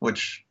Fuse,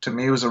 which to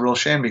me was a real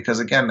shame because,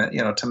 again,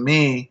 to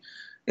me,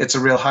 it's a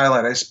real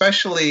highlight. I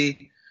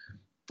especially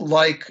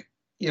like,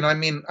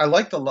 I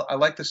like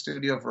the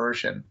studio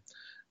version.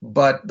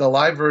 But the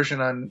live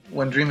version on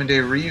When Dream and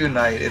Day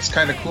Reunite, it's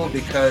kind of cool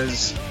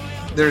because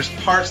there's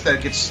parts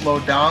that get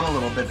slowed down a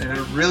little bit, and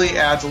it really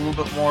adds a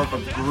little bit more of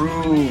a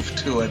groove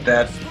to it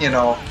that,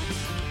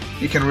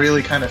 you can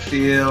really kind of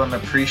feel and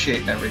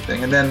appreciate and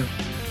everything. And then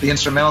the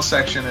instrumental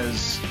section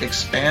is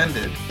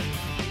expanded,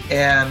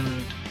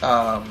 and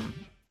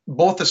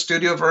both the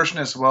studio version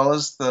as well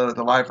as the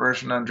live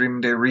version on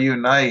Dreaming Day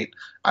Reunite,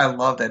 I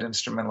love that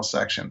instrumental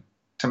section.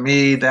 To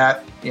me,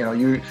 that, I know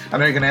you're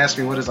going to ask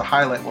me what is a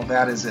highlight. Well,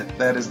 that is it.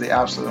 That is the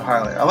absolute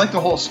highlight. I like the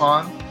whole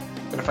song,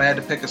 but if I had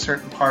to pick a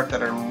certain part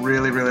that I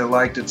really, really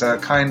liked, it's a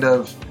kind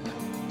of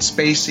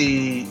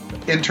spacey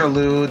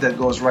interlude that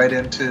goes right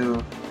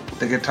into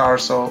the guitar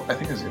solo. I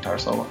think it's a guitar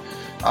solo.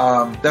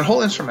 That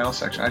whole instrumental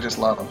section, I just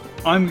love.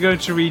 I'm going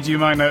to read you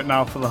my note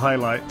now for the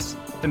highlights.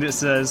 And it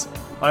says,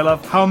 I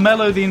love how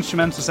mellow the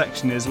instrumental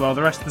section is, while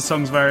the rest of the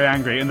song's very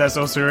angry, and there's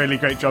also a really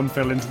great drum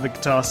fill into the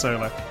guitar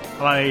solo.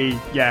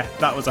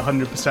 That was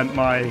 100%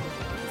 my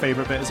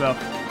favourite bit as well.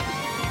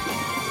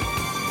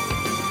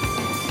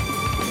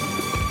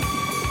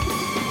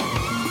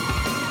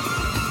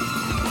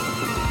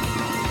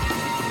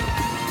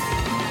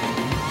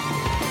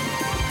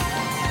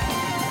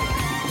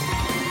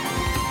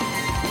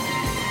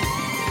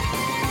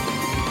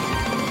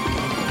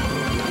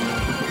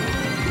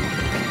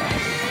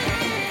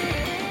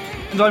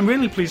 And I'm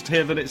really pleased to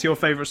hear that it's your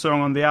favourite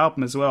song on the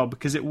album as well,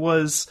 because it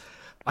was...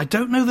 I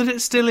don't know that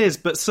it still is,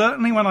 but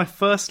certainly when I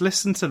first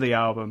listened to the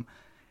album,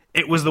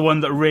 it was the one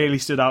that really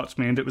stood out to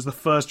me, and it was the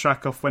first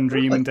track off When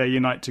Dreaming Day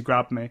Unite to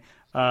grab me.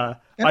 I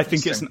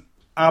think it's an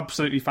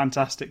absolutely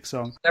fantastic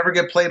song. Never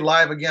get played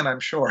live again, I'm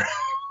sure.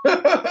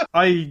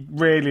 I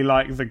really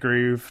like the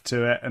groove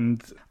to it,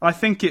 and I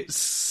think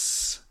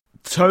it's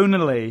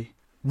tonally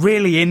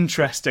really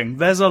interesting.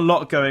 There's a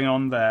lot going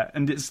on there,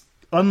 and it's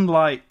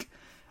unlike...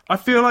 I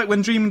feel like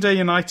When Dreaming Day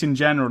Unite in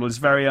general is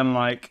very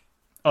unlike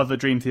other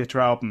Dream Theater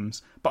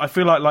albums, but I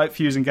feel like Light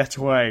Fuse and Get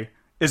Away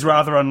is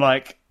rather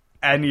unlike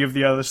any of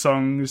the other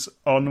songs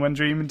on When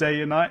Dreaming Day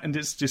Unite, and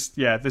it's just,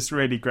 this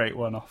really great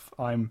one-off.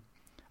 I'm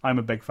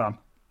a big fan.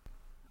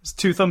 It's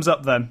 2 thumbs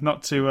up then,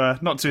 not to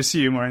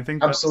assume or anything.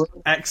 But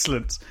absolutely.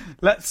 Excellent.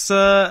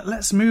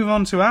 Let's move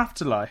on to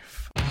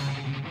Afterlife.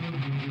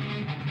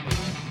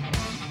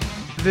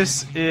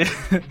 This is...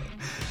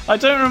 I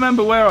don't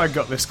remember where I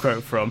got this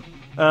quote from.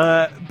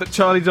 But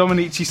Charlie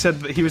Dominici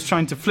said that he was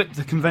trying to flip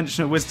the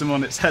conventional wisdom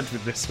on its head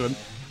with this one.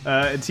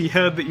 And he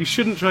heard that you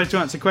shouldn't try to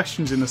answer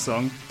questions in a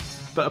song,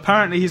 but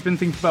apparently he's been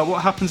thinking about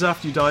what happens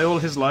after you die all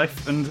his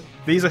life, and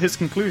these are his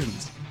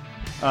conclusions.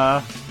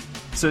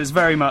 So it's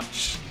very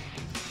much...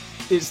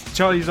 It's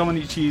Charlie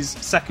Dominici's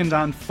second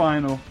and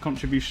final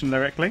contribution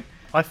lyrically.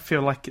 I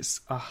feel like it's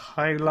a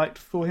highlight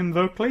for him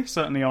vocally,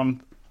 certainly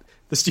on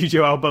the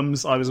studio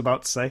albums, I was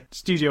about to say.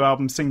 Studio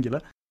album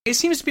singular. It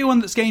seems to be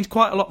one that's gained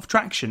quite a lot of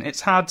traction.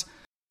 It's had,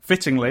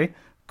 fittingly,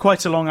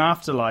 quite a long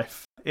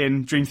afterlife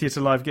in Dream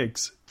Theater live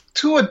gigs.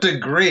 To a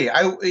degree.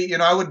 I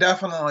would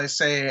definitely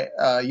say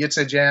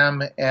Yitze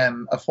Jam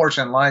and A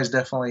Fortune Lies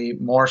definitely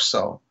more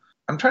so.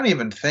 I'm trying to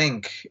even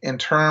think in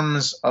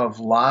terms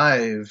of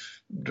live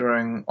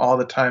during all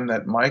the time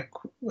that Mike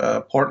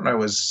Portnoy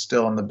was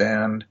still in the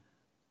band.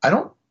 I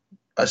don't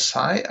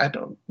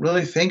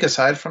really think,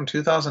 aside from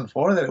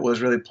 2004, that it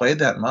was really played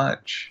that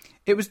much.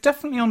 It was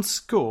definitely on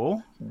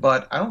Score.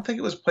 But I don't think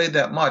it was played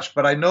that much.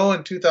 But I know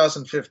in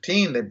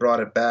 2015 they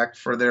brought it back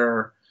for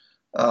their,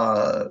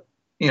 for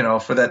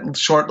that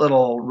short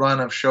little run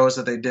of shows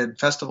that they did,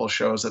 festival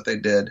shows that they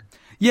did.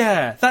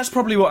 Yeah, that's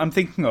probably what I'm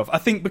thinking of. I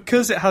think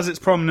because it has its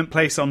prominent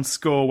place on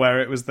Score, where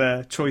it was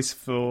their choice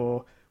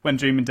for When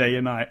Dreaming Day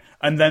Unite,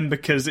 and then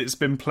because it's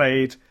been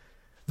played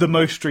the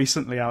most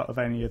recently out of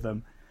any of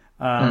them,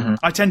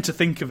 I tend to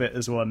think of it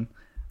as one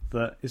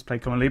that is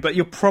played commonly. But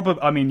you're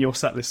probably, your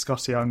set list,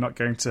 Scotty. I'm not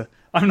going to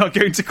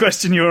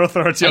question your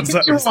authority on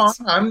set lists.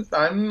 Wrong.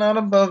 I'm not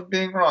above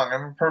being wrong.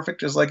 I'm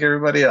perfect, just like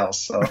everybody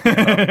else. So.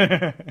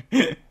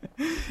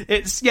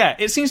 It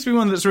seems to be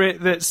one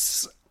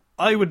that's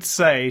I would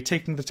say,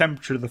 taking the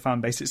temperature of the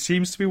fan base, it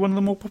seems to be one of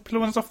the more popular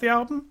ones off the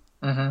album.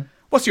 Mm-hmm.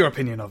 What's your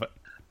opinion of it?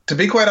 To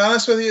be quite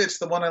honest with you, it's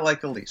the one I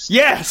like the least.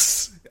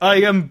 Yes,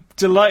 I am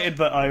delighted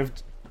that I've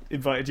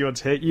invited you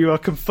onto here. You are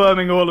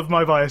confirming all of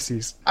my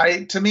biases.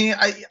 I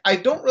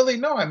don't really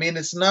know.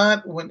 It's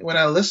not, when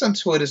I listen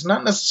to it, it's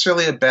not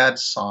necessarily a bad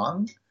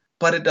song,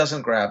 but it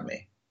doesn't grab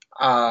me.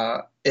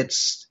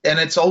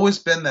 It's always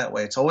been that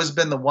way. It's always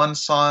been the one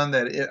song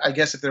that, I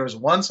guess if there was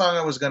one song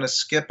I was going to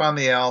skip on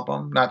the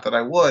album, not that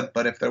I would,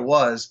 but if there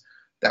was,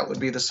 that would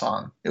be the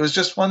song. It was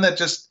just one that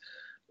just,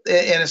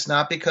 and it's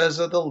not because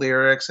of the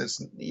lyrics.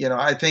 It's,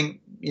 I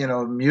think,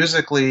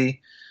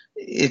 musically,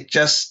 it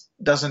just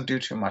doesn't do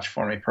too much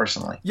for me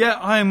personally. Yeah,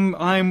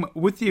 I'm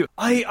with you.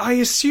 I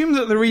assume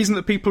that the reason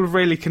that people have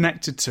really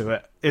connected to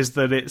it is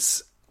that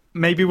it's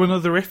maybe one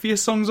of the riffiest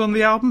songs on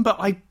the album, but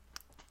I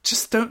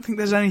just don't think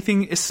there's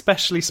anything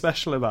especially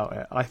special about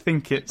it. I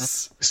think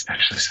it's...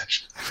 Especially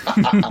special.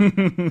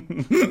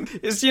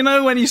 It's,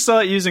 when you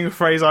start using a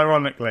phrase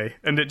ironically,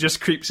 and it just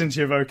creeps into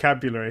your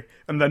vocabulary,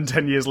 and then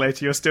 10 years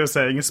later you're still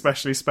saying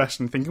especially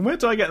special, and thinking, where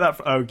did I get that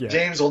from? Oh, yeah.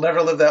 James will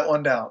never live that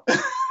one down.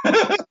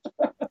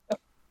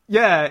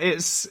 Yeah,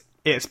 it's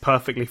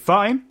perfectly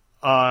fine.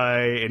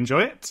 I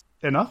enjoy it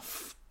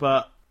enough,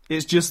 but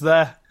it's just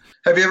there.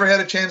 Have you ever had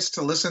a chance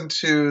to listen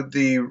to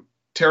the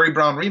Terry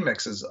Brown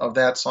remixes of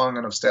that song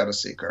and of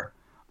Status Seeker?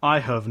 I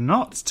have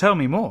not. Tell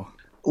me more.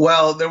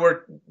 Well, there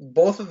were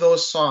both of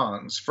those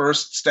songs,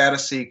 first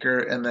Status Seeker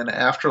and then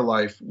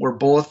Afterlife, were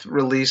both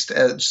released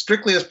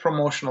strictly as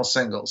promotional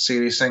singles,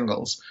 CD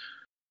singles.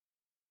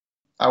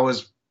 I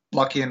was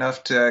lucky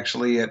enough to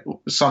actually at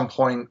some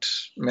point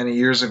many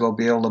years ago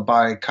be able to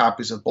buy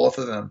copies of both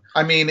of them.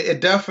 I mean, it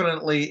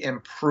definitely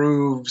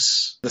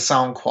improves the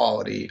sound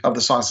quality of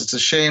the songs. It's a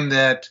shame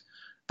that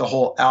the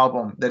whole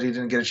album, that he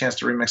didn't get a chance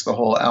to remix the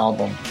whole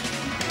album. In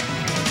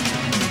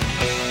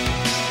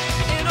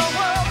a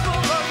world full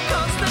of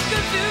constant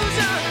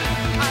confusion,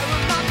 I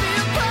will not be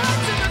a part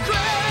to the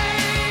craze.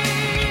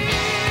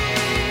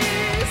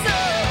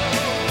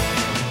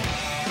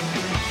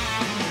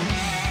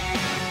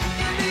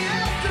 In the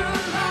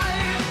afterlife,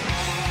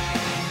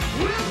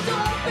 will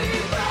God be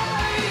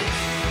right?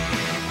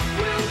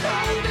 Will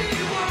God be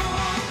wrong?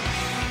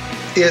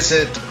 Is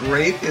it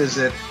great? Is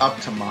it up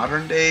to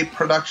modern day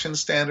production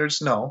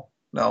standards? No.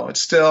 It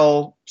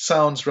still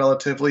sounds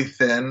relatively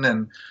thin,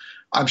 and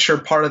I'm sure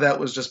part of that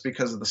was just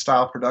because of the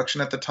style of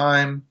production at the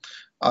time,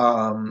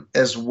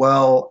 as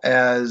well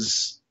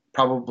as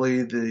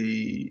probably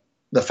the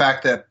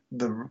fact that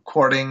the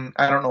recording,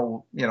 I don't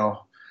know,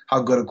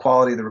 how good a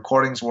quality the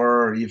recordings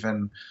were, or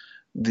even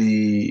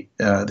the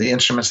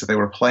instruments that they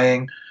were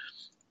playing,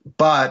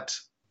 but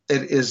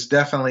it is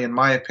definitely, in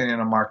my opinion,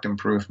 a marked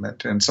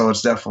improvement. And so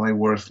it's definitely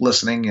worth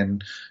listening.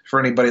 And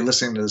for anybody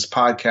listening to this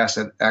podcast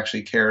that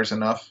actually cares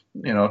enough,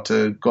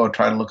 to go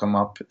try to look them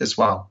up as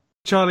well.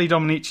 Charlie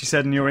Dominici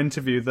said in your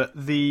interview that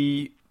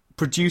the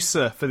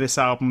producer for this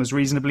album was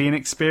reasonably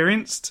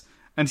inexperienced,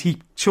 and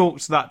he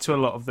chalked that to a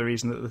lot of the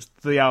reason that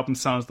the album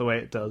sounds the way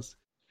it does.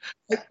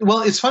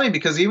 Well, it's funny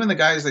because even the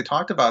guys, they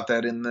talked about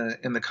that in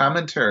the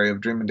commentary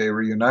of Dream and Day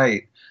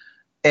Reunite.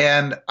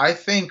 And I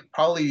think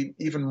probably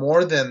even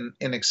more than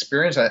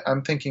inexperience,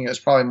 I'm thinking it's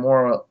probably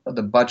more of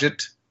the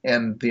budget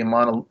and the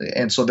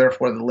and so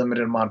therefore the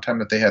limited amount of time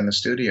that they had in the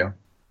studio.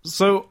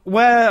 So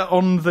where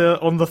on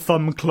the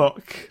thumb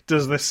clock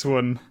does this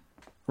one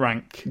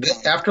rank? The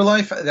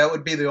Afterlife, that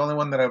would be the only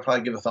one that I would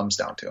probably give a thumbs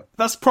down to.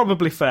 That's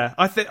probably fair.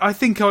 I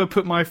think I would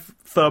put my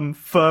thumb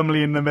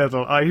firmly in the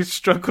middle. I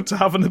struggle to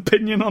have an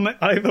opinion on it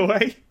either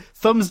way.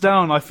 Thumbs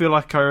down, I feel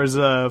like I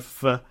reserve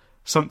for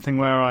something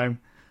where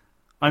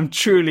I'm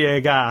truly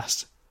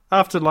aghast.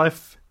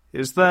 Afterlife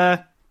is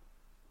there.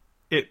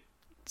 It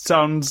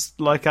sounds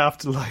like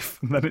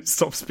Afterlife, and then it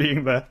stops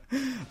being there.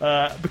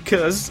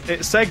 Because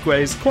it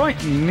segues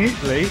quite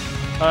neatly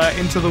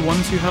into the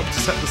ones who helped to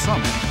set the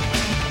sun.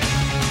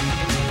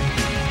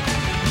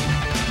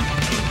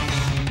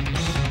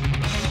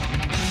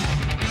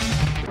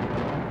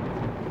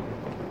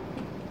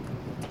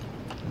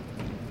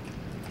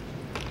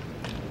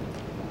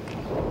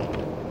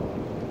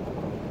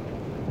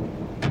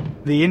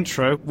 The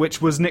intro, which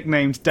was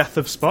nicknamed Death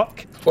of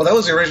Spock. Well, that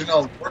was the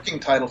original working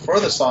title for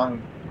the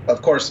song,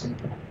 of course,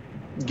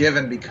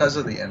 given because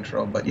of the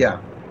intro, but yeah.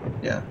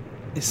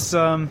 It's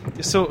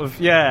sort of,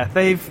 yeah,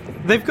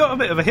 they've got a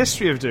bit of a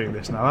history of doing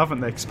this now,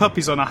 haven't they? Because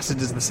Puppies on Acid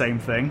is the same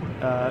thing.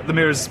 The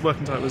Mirror's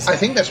working title was... I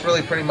think that's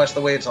really pretty much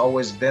the way it's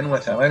always been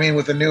with him. I mean,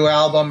 with the new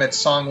album, it's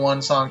song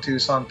 1, song 2,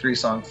 song 3,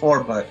 song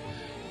 4, but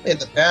in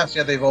the past,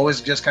 yeah, they've always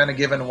just kind of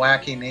given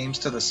wacky names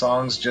to the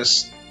songs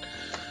just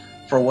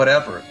for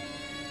whatever.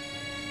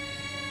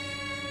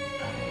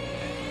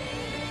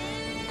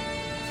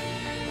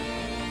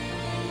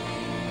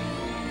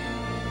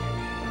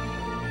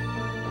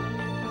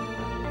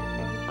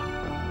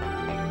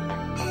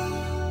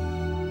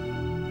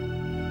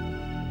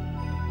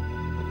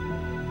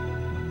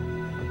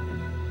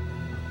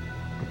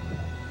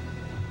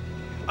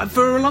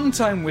 For a long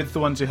time with the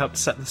ones who helped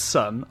set the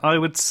sun, I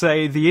would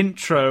say the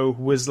intro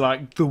was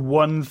like the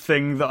one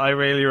thing that I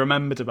really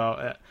remembered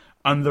about it,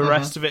 and the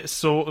rest of it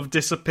sort of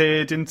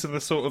disappeared into the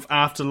sort of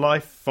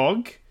afterlife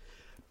fog.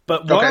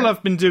 But while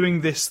I've been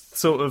doing this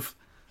sort of,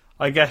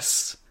 I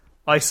guess,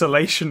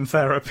 isolation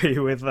therapy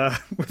with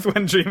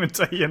When Dream and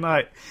Day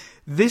Unite,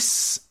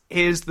 this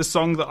is the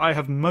song that I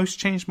have most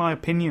changed my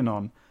opinion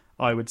on,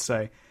 I would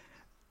say.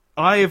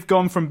 I have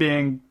gone from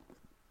being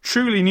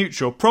truly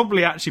neutral,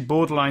 probably actually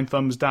borderline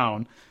thumbs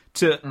down,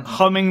 to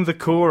humming the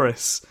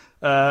chorus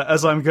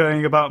as I'm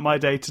going about my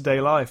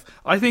day-to-day life.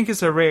 I think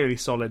it's a really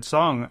solid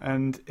song,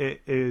 and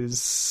it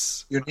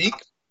is...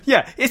 Unique?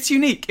 Yeah, it's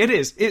unique. It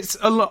is. It's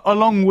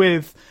along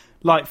with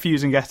Light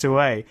Fuse and Get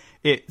Away.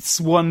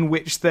 It's one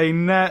which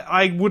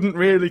I wouldn't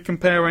really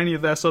compare any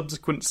of their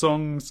subsequent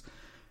songs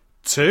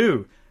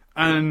to.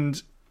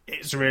 And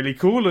it's really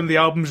cool, and the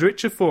album's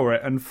richer for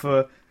it. And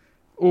for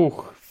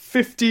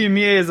 15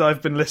 years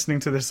I've been listening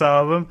to this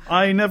album,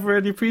 I never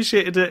really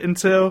appreciated it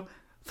until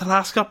the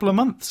last couple of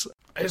months.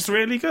 It's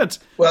really good.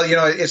 Well,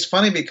 it's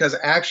funny because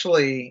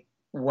actually,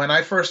 when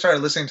I first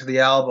started listening to the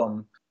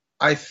album,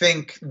 I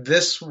think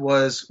this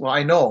was,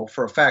 I know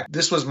for a fact,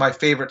 this was my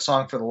favorite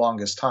song for the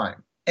longest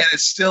time. And it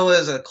still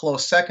is a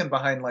close second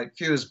behind Light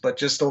Fuse, but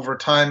just over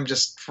time,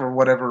 just for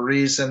whatever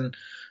reason,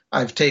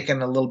 I've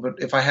taken a little bit.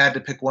 If I had to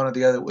pick one or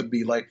the other, it would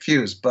be like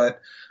Fuse.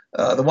 But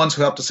the ones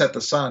who helped to set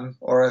the sun,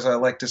 or as I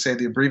like to say,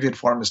 the abbreviated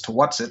form is to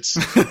Whatsits.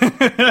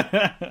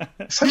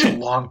 Such a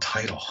long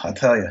title, I'll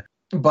tell you.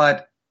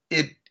 But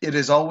it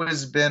has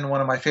always been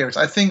one of my favorites.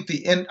 I think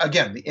the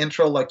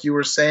intro, like you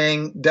were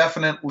saying,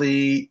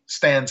 definitely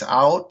stands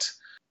out.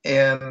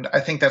 And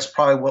I think that's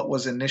probably what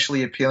was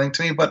initially appealing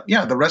to me. But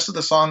yeah, the rest of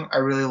the song I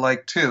really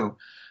like too.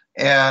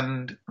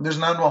 And there's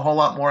not a whole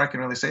lot more I can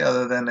really say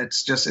other than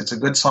it's a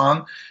good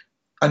song.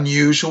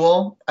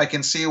 Unusual. I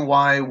can see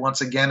why,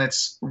 once again,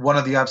 it's one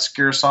of the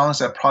obscure songs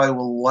that probably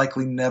will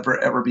likely never,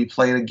 ever be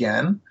played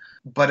again.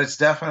 But it's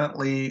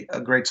definitely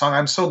a great song.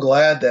 I'm so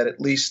glad that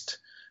at least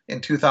in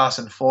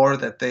 2004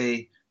 that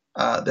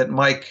that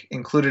Mike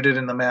included it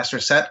in the master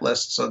set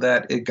list so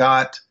that it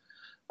got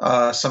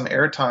some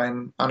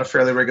airtime on a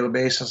fairly regular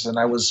basis, and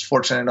I was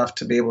fortunate enough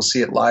to be able to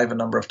see it live a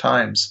number of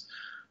times.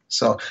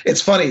 So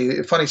it's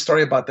a funny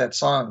story about that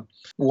song.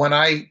 When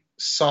I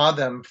saw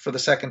them for the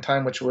second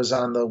time, which was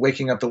on the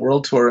Waking Up the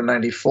World tour in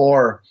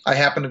 '94, I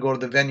happened to go to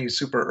the venue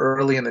super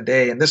early in the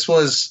day, and this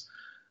was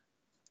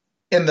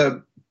in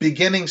the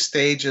beginning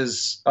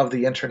stages of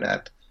the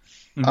internet.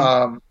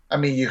 Mm-hmm. I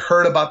mean, you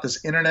heard about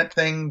this internet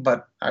thing,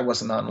 but I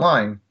wasn't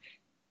online.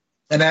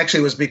 And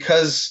actually it was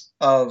because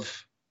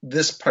of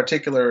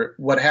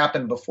what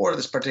happened before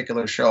this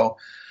particular show.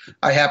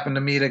 I happened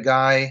to meet a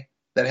guy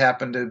that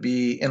happened to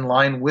be in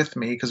line with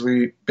me because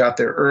we got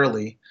there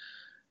early.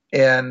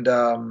 And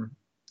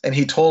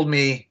he told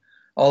me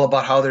all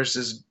about how there's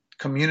this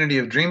community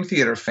of Dream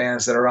Theater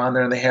fans that are on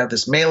there and they have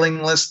this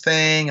mailing list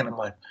thing. And I'm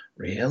like,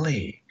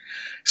 really?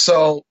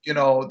 So,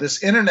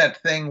 this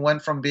internet thing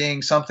went from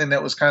being something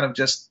that was kind of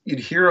just you'd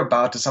hear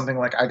about to something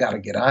like, I got to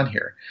get on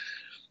here.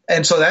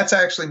 And so that's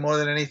actually more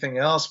than anything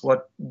else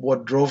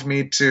what drove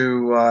me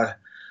to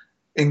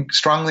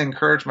strongly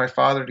encourage my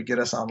father to get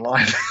us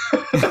online.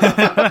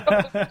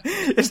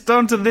 It's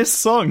down to this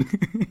song.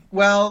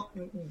 Well,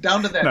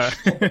 down to that.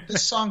 No.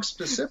 This song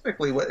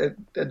specifically,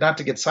 not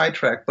to get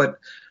sidetracked, but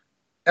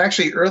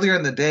actually earlier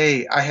in the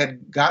day, I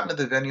had gotten to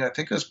the venue. I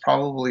think it was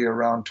probably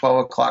around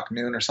 12 o'clock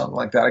noon or something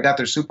like that. I got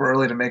there super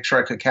early to make sure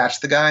I could catch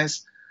the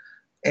guys.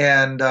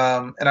 And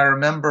I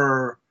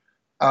remember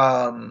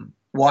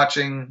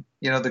watching,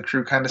 the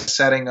crew kind of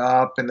setting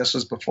up, and this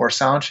was before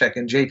sound check,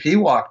 and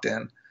JP walked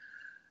in.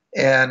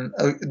 And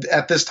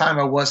at this time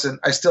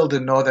I still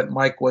didn't know that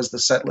Mike was the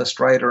set list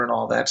writer and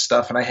all that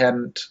stuff. And I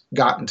hadn't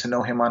gotten to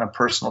know him on a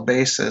personal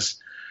basis.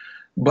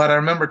 But I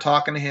remember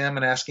talking to him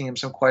and asking him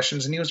some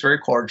questions, and he was very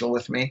cordial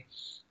with me.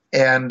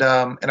 And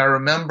I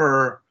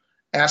remember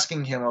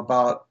asking him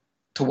about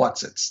To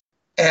Whatsits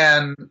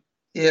and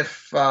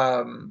if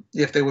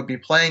they would be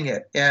playing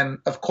it. And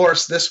of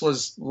course, this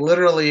was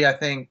literally, I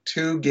think,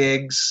 2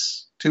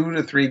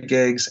 to 3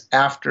 gigs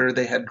after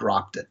they had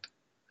dropped it.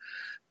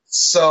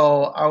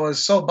 So I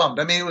was so bummed.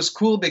 I mean, it was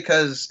cool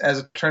because, as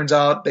it turns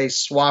out, they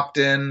swapped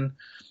in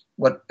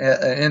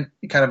kind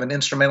of an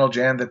instrumental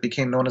jam that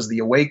became known as the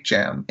Awake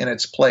Jam in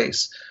its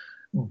place.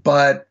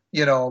 But,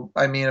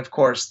 I mean, of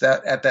course,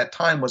 that at that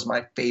time was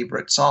my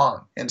favorite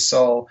song. And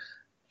so,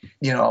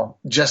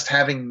 just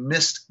having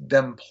missed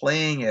them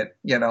playing it,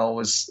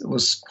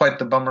 was quite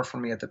the bummer for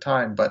me at the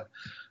time. But,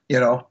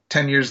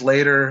 10 years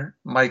later,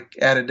 Mike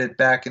added it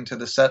back into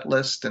the set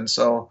list. And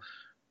so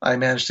I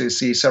managed to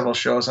see several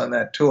shows on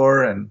that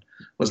tour and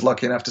was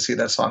lucky enough to see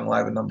that song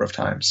live a number of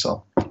times.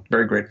 So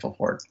very grateful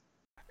for it.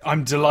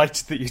 I'm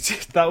delighted that you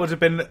did. That would have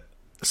been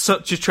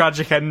such a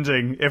tragic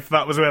ending if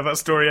that was where that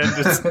story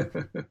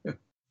ended.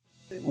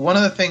 One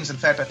of the things, in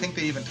fact, I think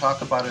they even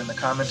talk about it in the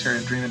commentary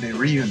of Dream a Day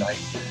Reunite,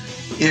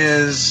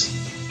 is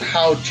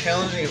how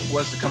challenging it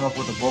was to come up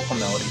with a vocal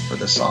melody for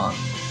this song.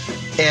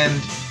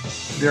 And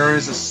there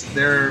is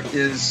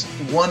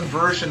one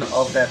version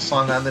of that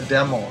song on the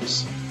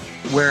demos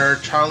where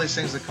Charlie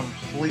sings a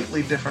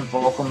completely different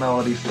vocal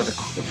melody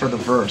for the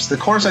verse. The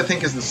chorus, I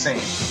think, is the same.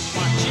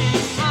 Watching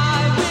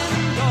my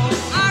window,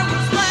 I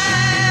was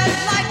led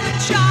like a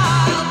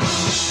child.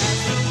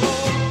 As the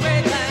roadway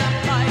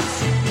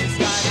lamplights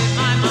misguided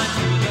my mind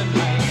through the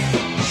night.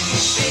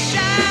 A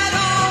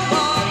shadow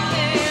of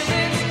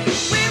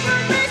limits, we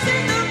were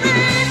racing the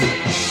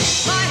rain.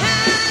 My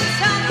hands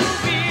held the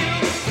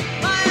wheel,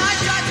 my eyes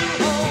tried to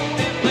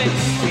hold in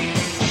place.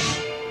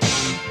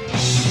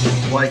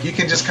 Like, you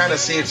can just kind of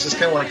see it's just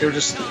kind of like they're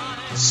just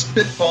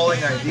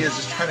spitballing ideas,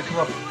 just trying to come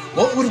up.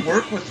 What would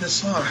work with this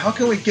song? How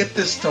can we get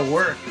this to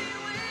work?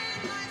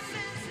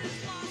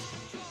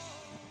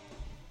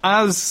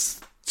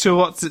 As To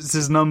Whatsits'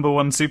 his number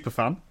 1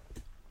 superfan,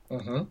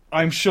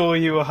 I'm sure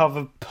you will have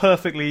a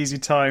perfectly easy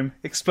time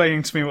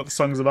explaining to me what the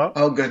song's about.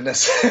 Oh,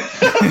 goodness.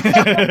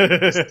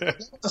 The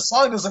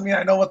song doesn't mean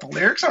I know what the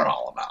lyrics are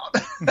all about.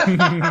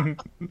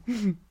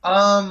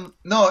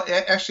 No,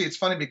 actually, it's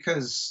funny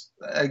because,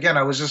 again,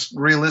 I was just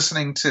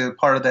re-listening to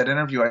part of that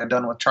interview I had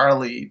done with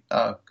Charlie,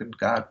 good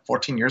God,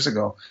 14 years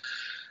ago.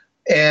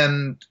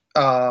 And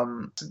I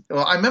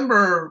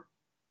remember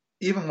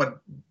even what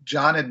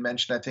John had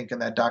mentioned, I think, in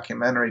that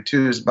documentary,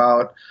 too, is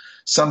about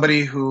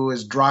somebody who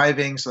is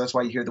driving, so that's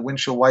why you hear the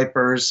windshield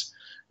wipers,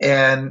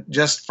 and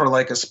just for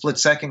like a split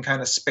second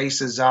kind of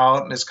spaces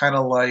out and is kind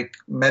of like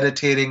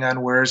meditating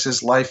on where's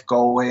his life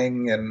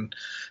going and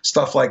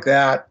stuff like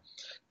that.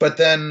 But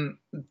then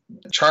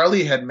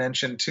Charlie had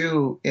mentioned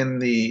too in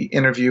the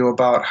interview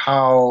about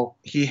how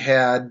he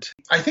had,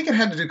 I think it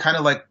had to do kind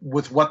of like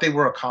with what they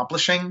were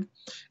accomplishing.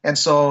 And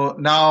so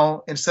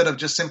now instead of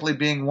just simply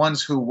being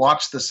ones who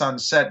watched the sun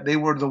set, they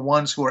were the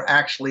ones who were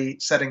actually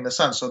setting the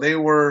sun. So they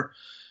were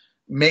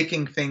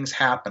making things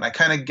happen. I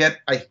kind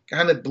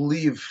of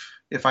believe,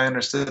 if I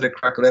understood it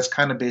correctly, that's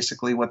kind of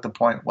basically what the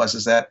point was,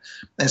 is that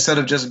instead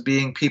of just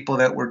being people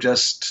that were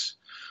just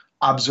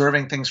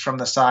observing things from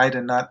the side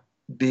and not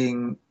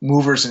being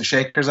movers and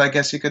shakers, I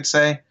guess you could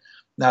say,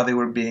 now they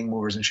were being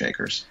movers and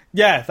shakers.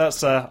 Yeah,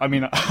 that's. I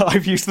mean,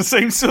 I've used the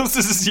same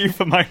sources as you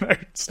for my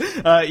notes.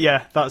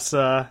 Yeah, that's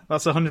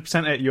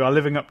 100% it. You are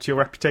living up to your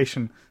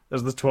reputation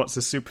as the Twats'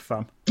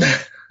 superfan.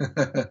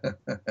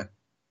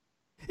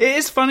 It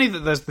is funny that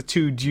there's the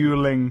two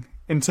dueling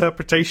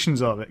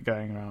interpretations of it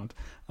going around.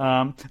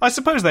 I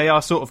suppose they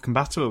are sort of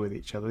compatible with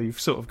each other.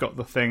 You've sort of got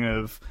the thing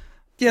of,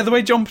 yeah, the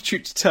way John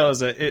Petrucci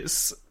tells it,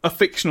 it's a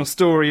fictional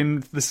story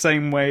in the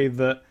same way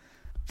that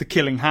The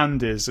Killing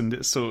Hand is, and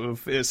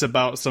it's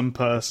about some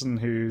person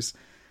who's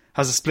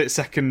has a split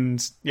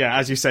second, yeah,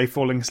 as you say,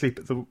 falling asleep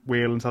at the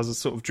wheel and has a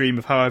sort of dream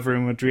of how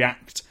everyone would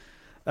react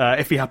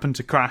if he happened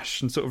to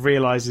crash, and sort of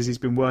realises he's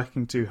been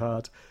working too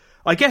hard.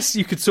 I guess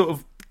you could sort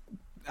of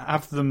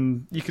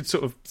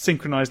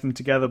synchronise them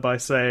together by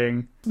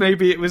saying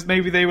maybe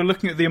they were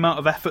looking at the amount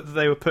of effort that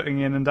they were putting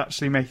in and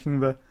actually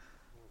making the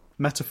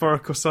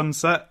metaphorical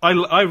sunset.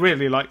 I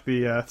really like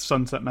the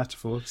sunset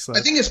metaphor. So.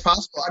 I think it's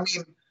possible.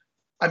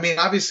 I mean,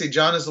 obviously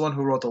John is the one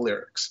who wrote the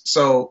lyrics,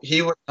 so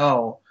he would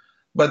know.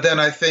 But then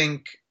I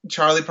think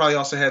Charlie probably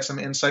also had some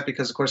insight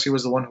because, of course, he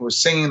was the one who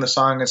was singing the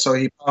song, and so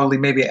he probably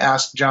maybe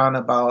asked John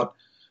about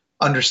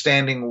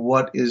understanding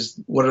what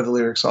are the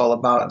lyrics all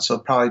about, and so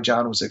probably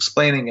John was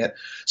explaining it.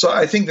 So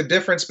I think the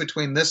difference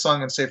between this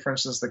song and, say, for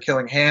instance, The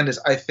Killing Hand is,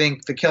 I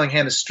think The Killing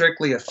Hand is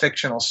strictly a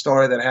fictional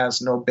story that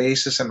has no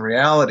basis in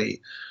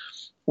reality,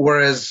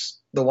 whereas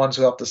The Ones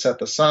Who Helped to Set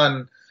the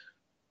Sun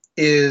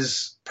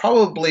is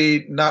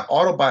probably not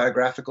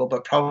autobiographical,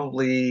 but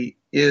probably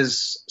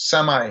is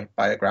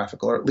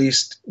semi-biographical, or at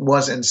least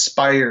was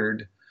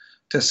inspired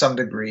to some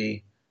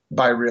degree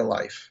by real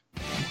life.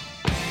 There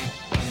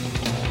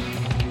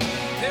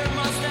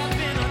must have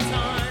been a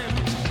time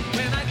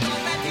when I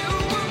thought that you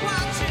were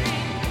watching.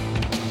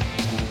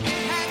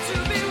 It had to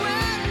be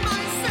when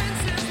my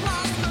senses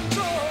lost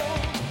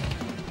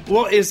control.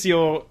 What is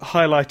your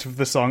highlight of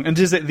the song, and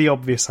is it the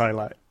obvious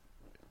highlight?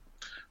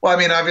 Well, I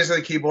mean, obviously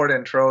the keyboard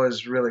intro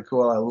is really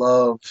cool. I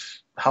love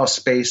how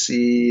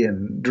spacey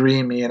and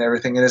dreamy and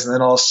everything it is, and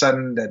then all of a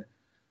sudden that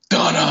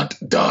dun-dun,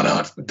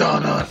 dun-dun,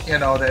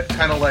 dun-dun, that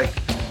kind of like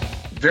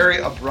very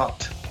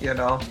abrupt,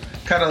 kind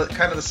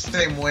of the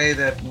same way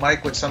that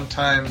Mike would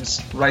sometimes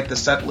write the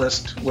set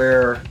list,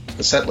 where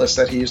the set list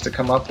that he used to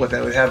come up with,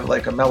 it would have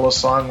like a mellow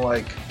song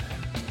like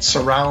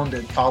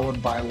Surrounded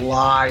followed by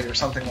Lie or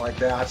something like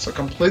that. So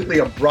completely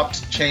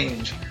abrupt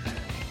change.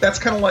 That's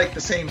kind of like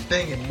the same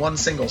thing in one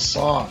single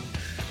song.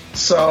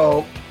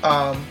 So,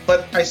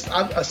 but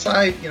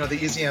aside, the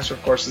easy answer,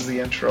 of course, is the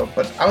intro.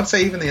 But I would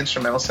say even the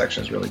instrumental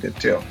section is really good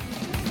too.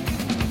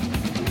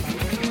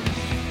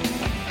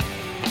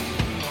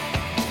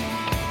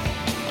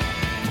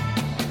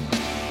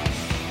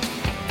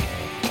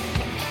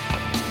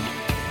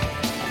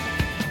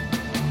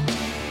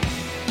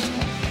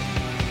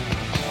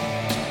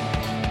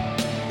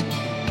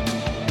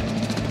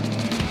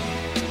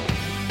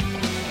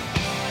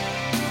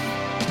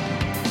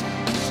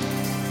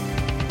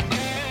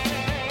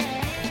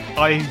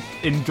 I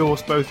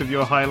endorse both of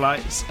your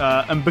highlights,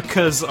 and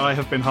because I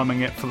have been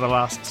humming it for the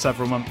last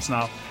several months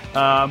now,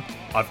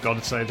 I've got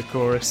to say the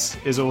chorus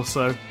is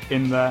also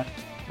in there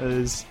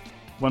as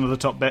one of the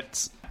top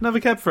bits. Never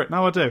cared for it,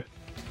 now I do.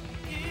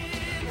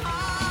 In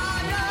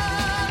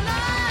higher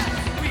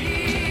life,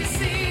 we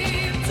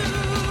seem to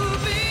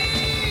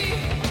be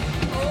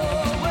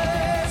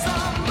always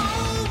a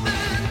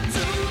moment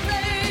too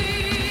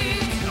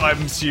late.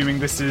 I'm assuming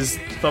this is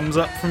thumbs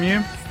up from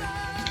you?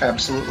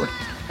 Absolutely.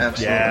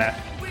 Yeah,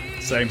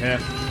 same here.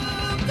 Now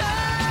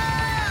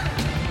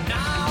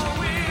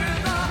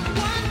we're the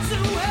ones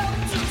who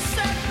help to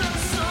set the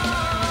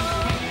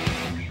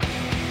sun.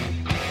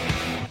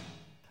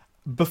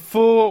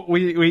 Before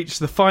we reach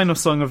the final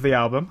song of the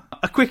album,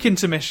 a quick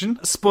intermission.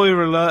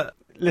 Spoiler alert,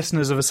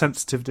 listeners of a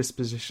sensitive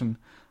disposition,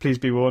 please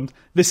be warned.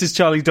 This is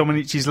Charlie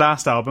Dominici's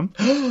last album.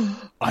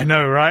 I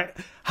know, right?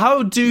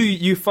 How do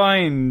you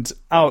find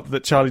out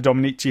that Charlie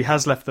Dominici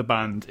has left the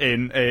band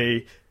in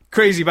a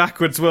crazy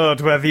backwards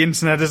world where the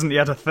internet isn't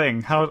yet a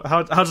thing? How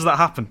does that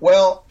happen?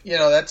 Well,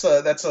 that's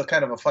a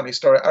kind of a funny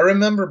story. I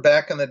remember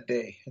back in the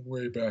day,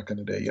 way back in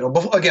the day,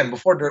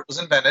 before dirt was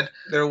invented,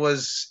 there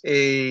was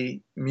a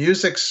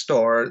music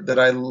store that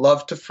I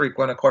loved to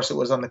frequent. Of course, it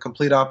was on the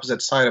complete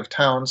opposite side of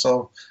town,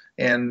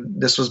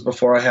 and this was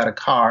before I had a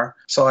car,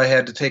 so I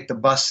had to take the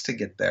bus to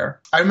get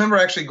there. I remember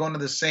actually going to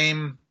the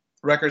same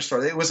record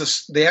store.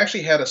 They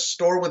actually had a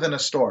store within a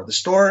store. The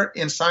store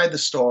inside the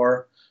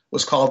store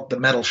was called the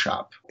Metal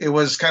Shop. It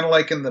was kind of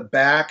like in the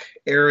back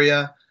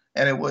area,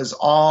 and it was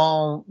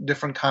all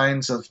different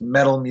kinds of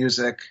metal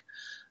music,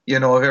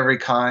 of every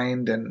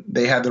kind. And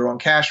they had their own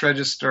cash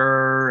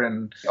register,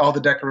 and all the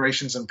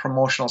decorations and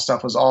promotional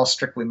stuff was all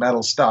strictly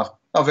metal stuff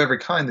of every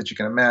kind that you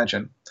can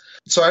imagine.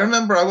 So I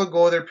remember I would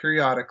go there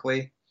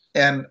periodically,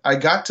 and I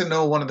got to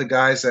know one of the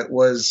guys that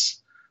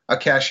was a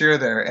cashier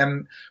there.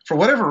 And for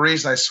whatever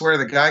reason, I swear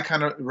the guy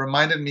kind of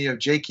reminded me of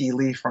Jake E.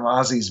 Lee from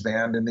Ozzy's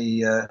band in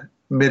the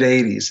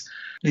mid-'80s.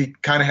 He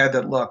kind of had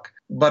that look.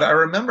 But I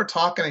remember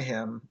talking to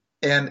him,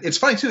 and it's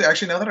funny too,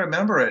 actually, now that I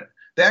remember it,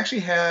 they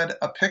actually had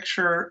a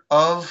picture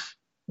of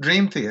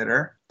Dream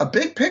Theater, a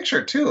big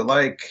picture too,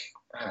 like,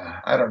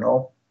 I don't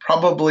know,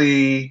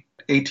 probably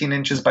 18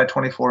 inches by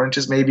 24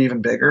 inches, maybe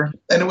even bigger.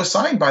 And it was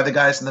signed by the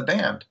guys in the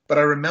band. But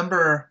I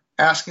remember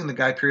asking the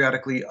guy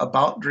periodically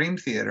about Dream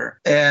Theater,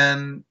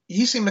 and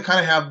he seemed to kind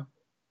of have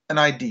an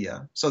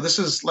idea. So this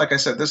is, like I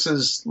said, this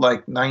is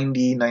like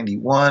 90,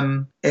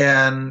 91,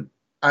 and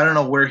I don't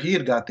know where he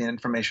had got the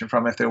information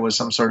from, if there was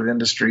some sort of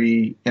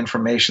industry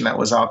information that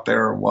was out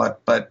there or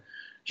what, but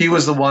he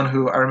was the one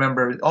who I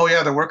remember, oh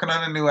yeah, they're working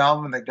on a new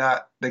album, and they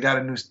got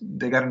a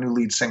new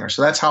lead singer.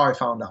 So that's how I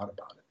found out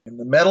about it. In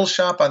the Metal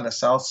Shop on the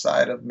south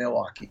side of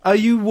Milwaukee. Are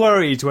you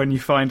worried when you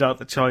find out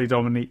that Charlie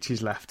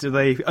Dominici's left? Are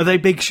they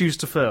big shoes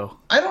to fill?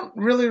 I don't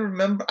really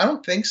remember. I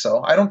don't think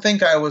so. I don't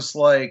think I was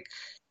like,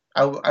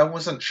 I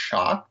wasn't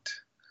shocked.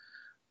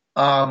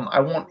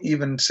 I won't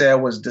even say I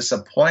was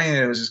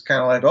disappointed. It was just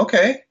kind of like,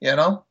 okay,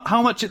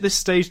 How much at this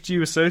stage do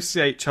you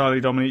associate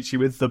Charlie Dominici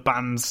with the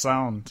band's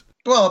sound?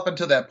 Well, up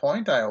until that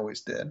point, I always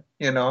did,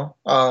 Even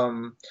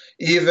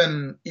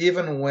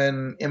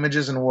when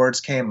Images and Words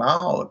came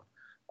out,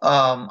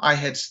 I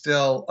had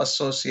still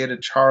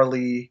associated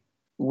Charlie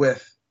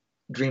with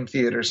Dream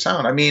Theater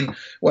sound. I mean,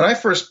 when I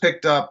first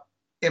picked up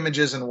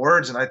Images and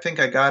Words, and I think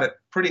I got it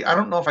I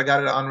don't know if I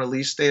got it on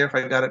release day or if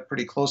I got it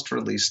pretty close to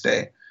release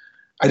day.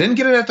 I didn't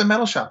get it at the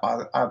Metal Shop,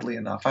 oddly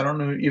enough. I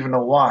don't even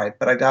know why,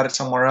 but I got it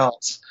somewhere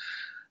else.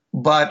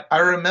 But I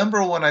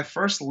remember when I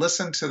first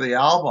listened to the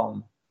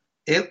album,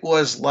 it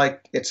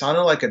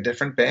sounded like a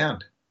different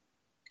band.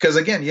 Because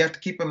again, you have to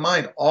keep in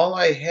mind, all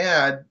I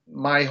had,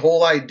 my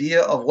whole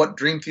idea of what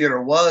Dream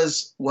Theater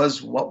was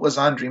what was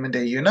on Dream and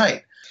Day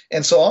Unite.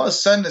 And so all of a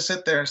sudden to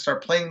sit there and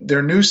start playing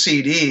their new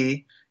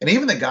CD, and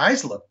even the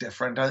guys look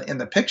different in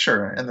the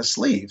picture and the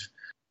sleeve.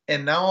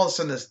 And now all of a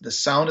sudden the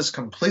sound is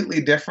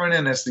completely different,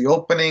 and it's the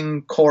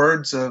opening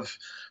chords of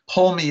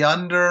Pull Me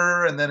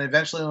Under, and then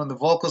eventually when the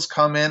vocals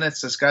come in,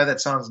 it's this guy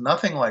that sounds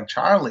nothing like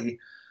Charlie.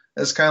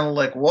 It's kind of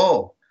like,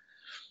 whoa.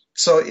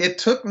 So it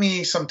took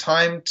me some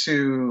time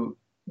to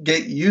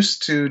get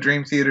used to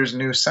Dream Theater's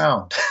new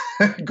sound.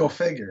 Go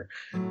figure.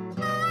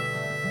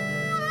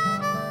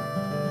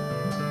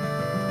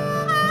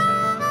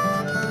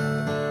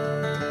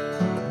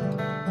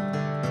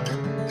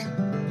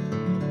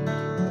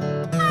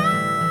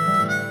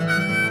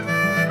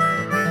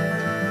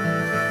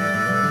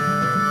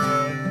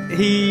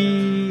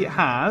 He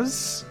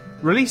has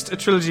released a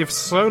trilogy of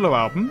solo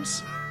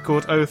albums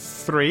called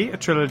O3, a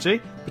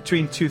trilogy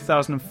between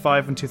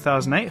 2005 and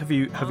 2008.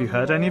 Have you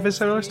heard any of his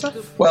solo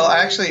stuff? Well,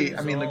 actually,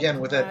 I mean, again,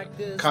 with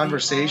that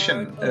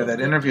conversation,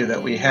 that interview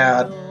that we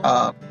had,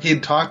 he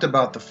had talked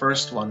about the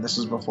first one. This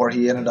was before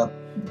he ended up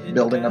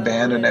building a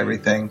band and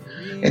everything.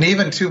 And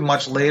even too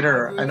much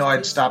later, I know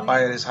I'd stopped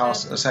by at his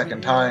house a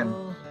second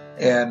time,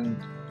 and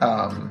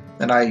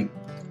I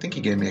think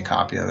he gave me a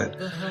copy of it.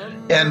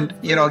 And,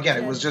 again,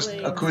 it was just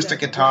acoustic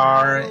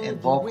guitar and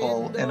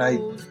vocal, and I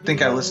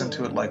think I listened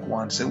to it like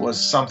once. It was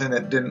something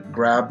that didn't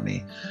grab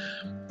me.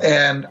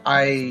 And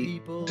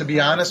to be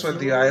honest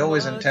with you, I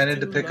always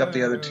intended to pick up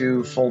the other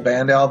two full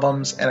band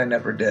albums, and I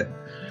never did.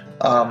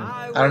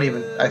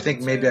 I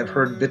think maybe I've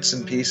heard bits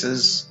and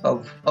pieces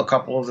of a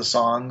couple of the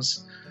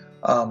songs.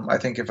 I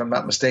think if I'm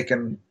not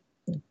mistaken,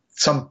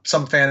 some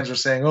fans are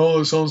saying, oh,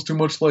 it sounds too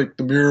much like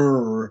The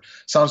Mirror, or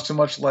sounds too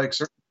much like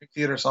certain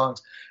theater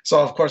songs.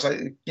 So of course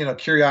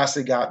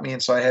curiosity got me,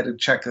 and so I had to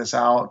check this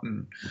out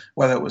and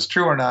whether it was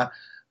true or not.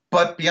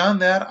 But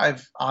beyond that,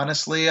 I've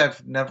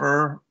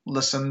never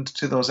listened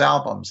to those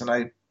albums,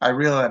 and I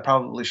realize I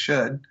probably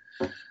should.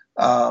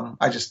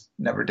 I just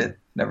never did,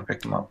 never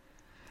picked them up.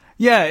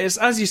 Yeah, it's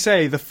as you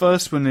say, the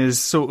first one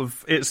is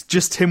it's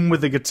just him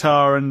with a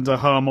guitar and a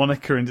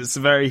harmonica, and it's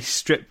very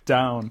stripped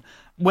down.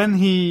 When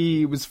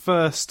he was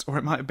first, or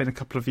it might have been a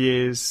couple of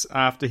years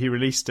after he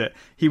released it,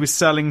 he was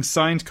selling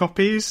signed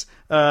copies,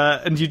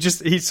 and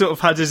he sort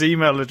of had his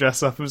email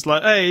address up and was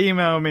like, hey,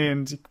 email me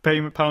and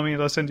pay me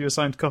and I'll send you a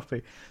signed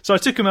copy. So I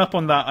took him up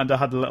on that, and I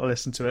had a little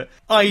listen to it.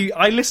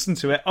 I listened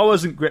to it, I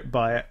wasn't gripped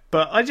by it,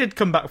 but I did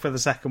come back for the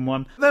second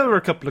one. There were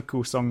a couple of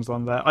cool songs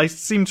on there. I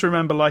seem to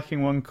remember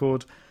liking one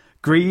called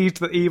Greed,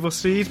 the Evil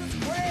Seed.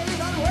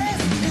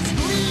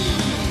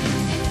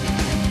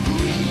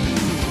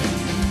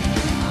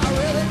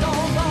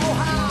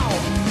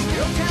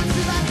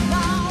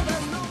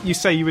 You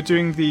say you were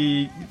doing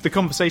the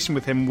conversation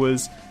with him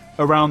was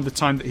around the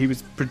time that he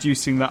was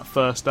producing that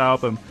first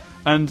album.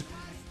 And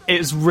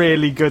it's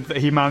really good that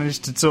he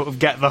managed to sort of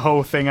get the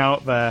whole thing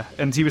out there.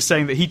 And he was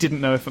saying that he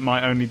didn't know if it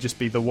might only just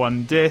be the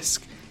one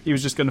disc. He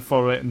was just going to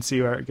follow it and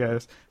see where it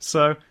goes.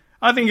 So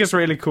I think it's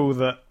really cool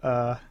that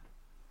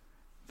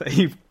that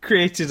he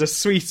created a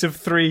suite of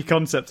 3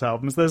 concept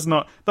albums.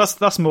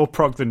 That's more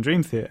prog than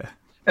Dream Theater.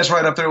 It's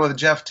right up there with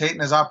Jeff Tate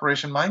and his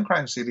Operation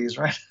Mindcrime CDs,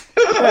 right?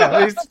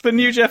 Yeah, it's the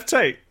new Jeff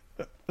Tate,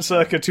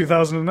 circa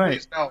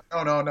 2008.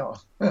 No.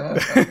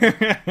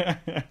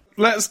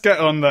 Let's get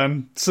on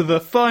then to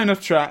the final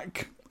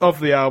track of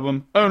the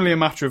album, Only a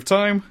Matter of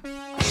Time.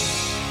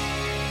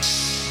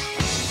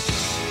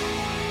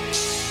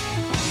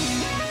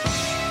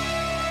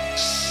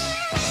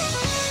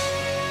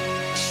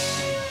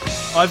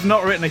 I've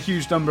not written a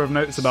huge number of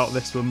notes about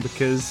this one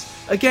because,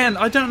 again,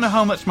 I don't know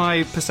how much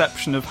my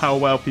perception of how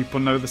well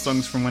people know the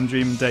songs from When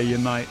Dream and Day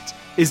Unite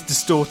is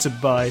distorted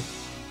by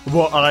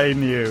what I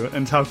knew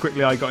and how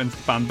quickly I got into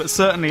the band, but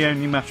certainly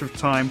Only a Matter of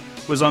Time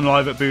was on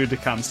Live at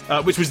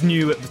Budokan, which was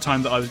new at the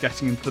time that I was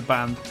getting into the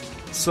band.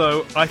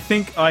 So I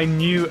think I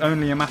knew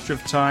Only a Matter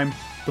of Time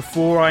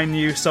before I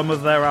knew some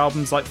of their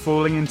albums like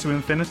Falling Into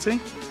Infinity.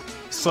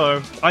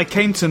 So I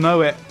came to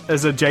know it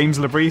as a James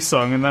LaBrie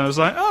song, and then I was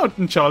like, oh,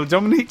 and Charlie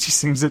Dominici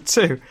sings it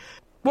too.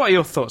 What are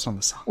your thoughts on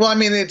the song? Well, I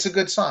mean, it's a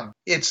good song.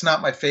 It's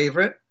not my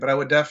favorite, but I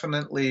would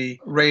definitely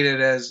rate it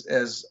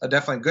as a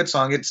definitely good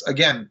song. It's,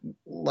 again,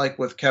 like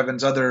with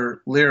Kevin's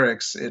other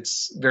lyrics,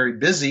 it's very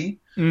busy.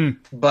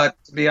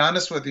 But to be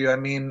honest with you, I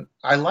mean,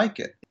 I like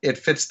it. It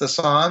fits the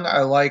song.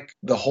 I like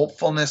the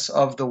hopefulness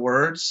of the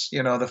words.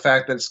 You know, the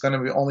fact that it's going to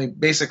be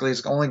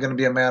it's only going to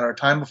be a matter of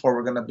time before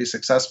we're going to be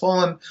successful.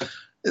 And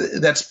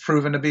that's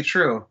proven to be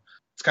true.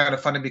 It's kind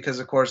of funny because,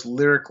 of course,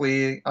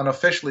 lyrically,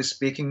 unofficially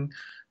speaking,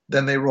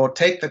 then they wrote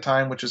Take the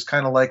Time, which is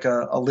kind of like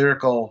a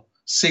lyrical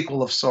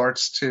sequel of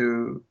sorts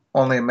to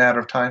Only a Matter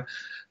of Time.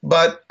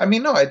 But, I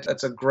mean, no,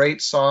 it's a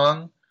great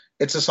song.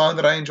 It's a song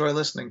that I enjoy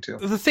listening to.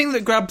 The thing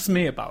that grabs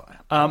me about it,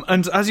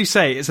 and as you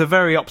say, it's a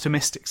very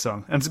optimistic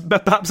song, and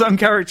perhaps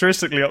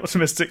uncharacteristically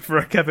optimistic for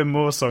a Kevin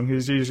Moore song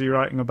who's usually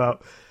writing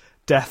about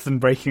death and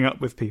breaking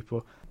up with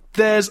people.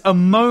 There's a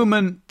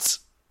moment,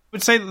 I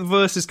would say that the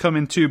verses come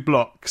in 2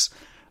 blocks,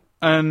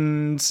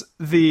 and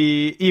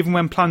even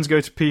when plans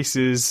go to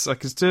pieces,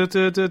 like it's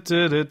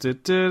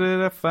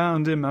I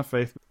found in my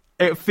faith.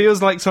 It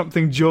feels like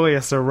something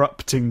joyous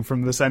erupting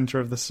from the centre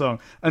of the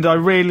song. And I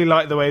really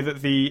like the way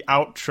that the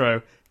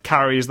outro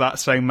carries that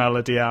same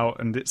melody out,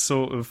 and it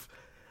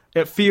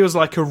feels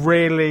like a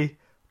really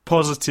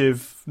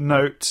positive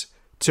note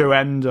to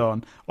end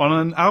on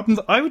an album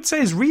that I would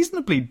say is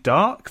reasonably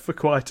dark for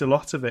quite a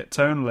lot of it,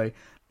 tonally.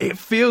 It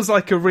feels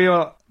like a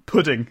real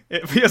pudding.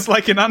 It feels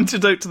like an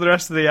antidote to the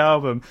rest of the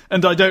album.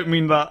 And I don't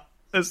mean that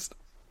as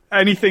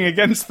anything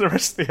against the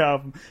rest of the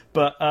album,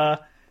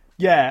 but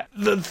yeah,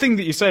 the thing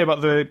that you say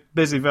about the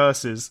busy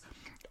verses,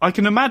 I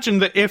can imagine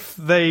that if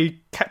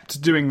they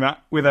kept doing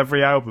that with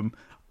every album,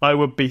 I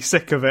would be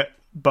sick of it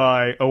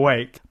by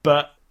Awake.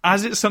 But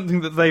as it's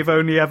something that they've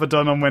only ever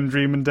done on When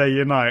Dream and Day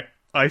Unite,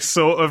 I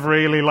sort of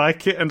really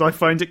like it, and I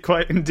find it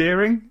quite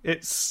endearing.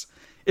 It's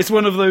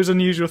one of those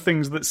unusual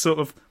things that sort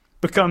of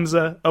becomes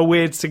a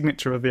weird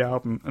signature of the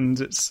album, and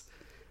it's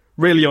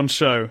really on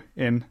show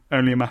in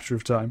Only a Matter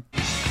of Time.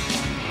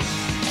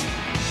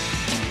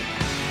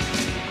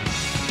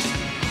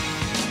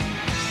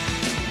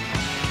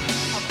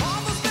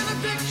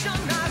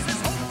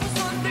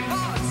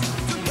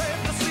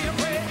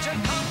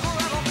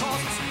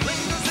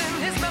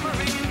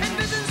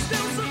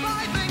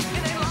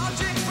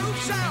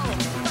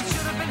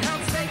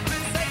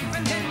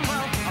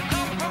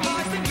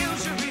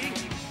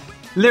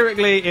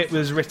 Lyrically, it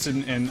was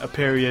written in a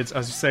period,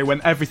 as you say,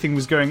 when everything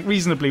was going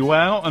reasonably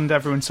well, and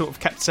everyone sort of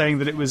kept saying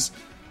that it was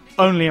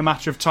only a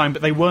matter of time,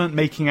 but they weren't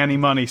making any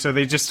money, so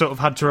they just sort of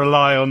had to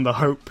rely on the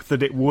hope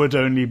that it would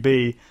only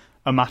be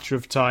a matter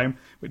of time,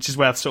 which is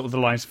where sort of the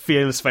lines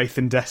 "fearless faith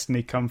in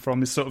destiny" come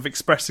from, is sort of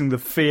expressing the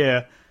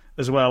fear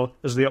as well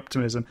as the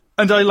optimism.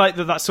 And I like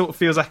that sort of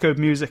feels echoed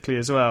musically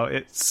as well.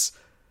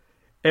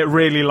 It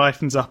really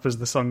lightens up as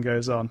the song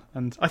goes on,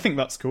 and I think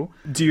that's cool.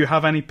 Do you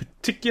have any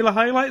particular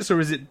highlights, or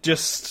is it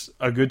just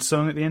a good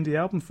song at the end of the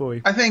album for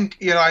you? I think,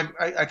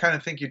 I kind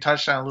of think you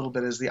touched on a little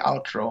bit as the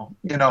outro,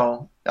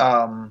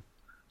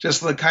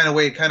 just the kind of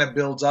way it kind of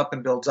builds up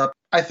and builds up.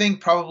 I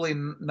think probably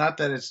not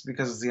that it's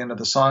because it's the end of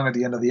the song or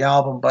the end of the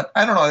album, but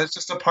I don't know, it's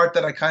just a part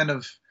that I kind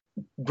of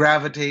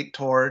gravitate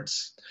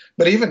towards.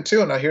 But even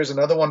too, now here's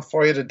another one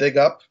for you to dig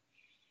up.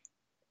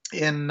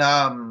 In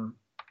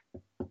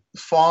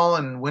fall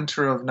and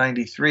winter of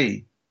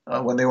 93,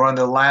 when they were on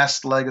their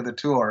last leg of the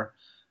tour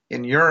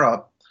in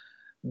Europe,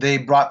 they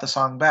brought the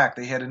song back.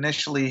 They had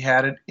initially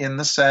had it in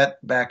the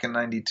set back in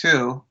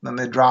 92, then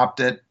they dropped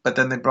it, but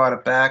then they brought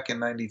it back in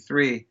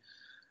 93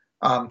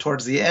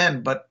 towards the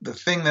end. But the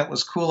thing that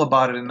was cool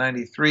about it in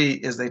 93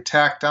 is they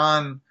tacked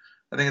on,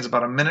 I think it's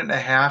about a minute and a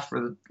half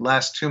for the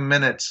last 2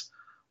 minutes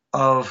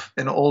of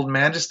an Old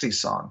Majesty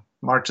song,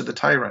 March of the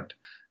Tyrant.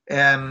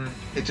 And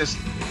it just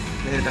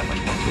made it that much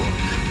more cool.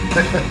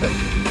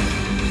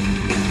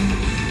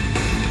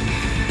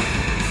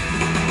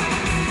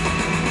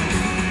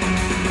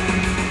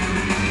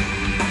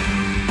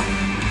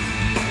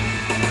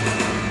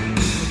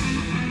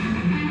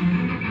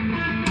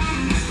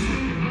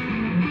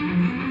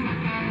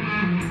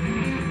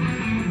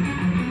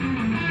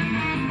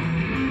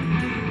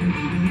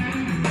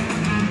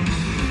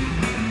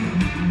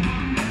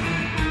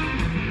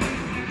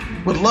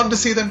 love to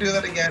see them do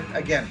that again.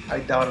 Again, I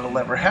doubt it'll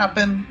ever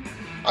happen.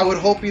 I would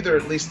hope either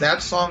at least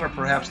that song or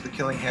perhaps The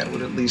Killing Hand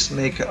would at least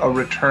make a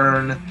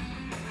return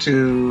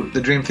to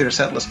the Dream Theater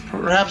set list,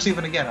 perhaps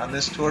even again on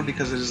this tour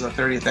because it is the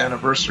 30th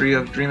anniversary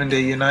of Dreamin'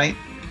 Day Unite.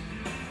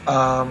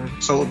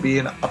 So it would be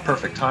a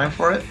perfect time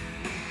for it.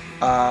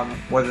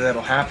 Whether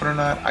that'll happen or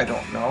not, I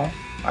don't know.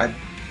 I'm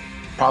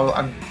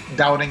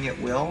doubting it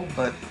will,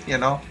 but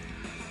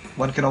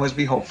one can always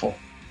be hopeful.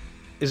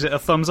 Is it a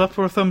thumbs up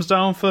or a thumbs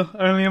down for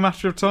Only a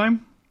Matter of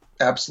Time?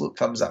 Absolute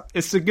thumbs up.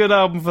 It's a good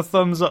album for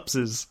thumbs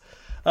upses.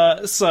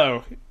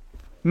 So,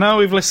 now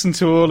we've listened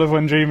to all of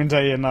When Dreamin'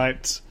 Day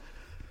Unite,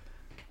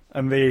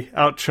 and the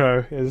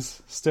outro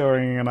is still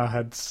ringing in our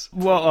heads.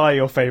 What are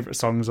your favourite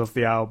songs of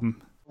the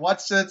album?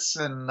 What's It's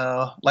and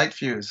Light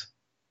Fuse.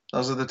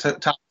 Those are the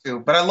top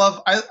two. But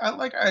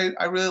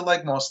I really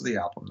like most of the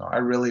album, though. I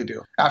really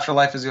do.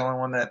 Afterlife is the only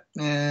one that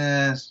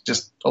is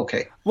just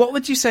okay. What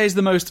would you say is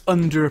the most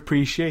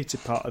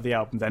underappreciated part of the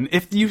album, then?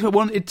 If you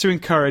wanted to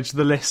encourage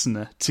the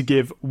listener to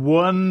give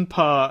one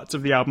part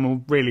of the album,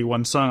 or really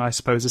one song, I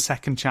suppose, a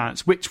second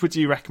chance, which would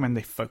you recommend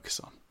they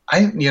focus on?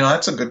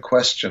 That's a good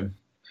question.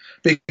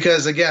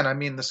 Because, again,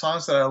 the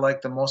songs that I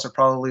like the most are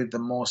probably the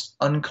most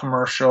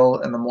uncommercial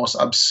and the most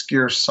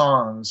obscure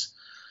songs.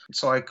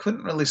 So I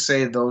couldn't really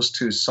say those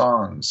two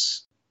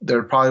songs.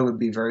 There probably would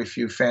be very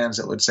few fans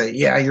that would say,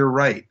 yeah, you're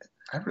right.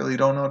 I really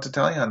don't know what to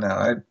tell you on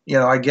that.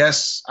 I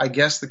guess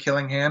The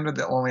Killing Hand or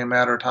The Only a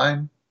Matter of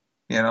Time,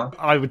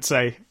 I would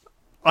say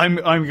I'm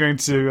going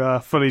to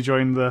fully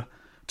join the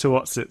To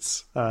What's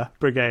It's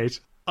brigade.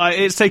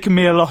 It's taken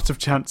me a lot of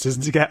chances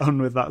to get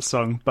on with that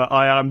song, but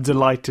I am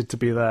delighted to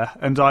be there.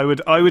 And I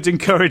would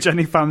encourage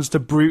any fans to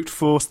brute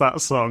force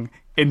that song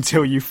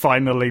until you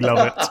finally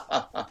love it.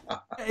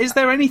 Is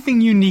there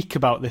anything unique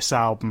about this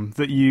album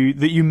that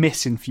you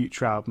miss in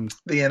future albums?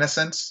 The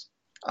innocence,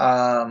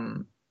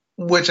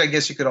 which I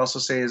guess you could also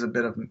say is a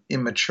bit of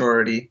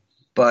immaturity.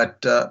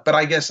 But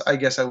I guess I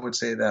would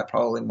say that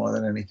probably more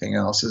than anything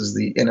else is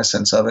the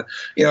innocence of it.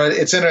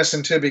 It's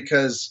interesting too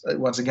because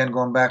once again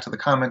going back to the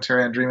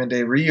commentary on Dreamin'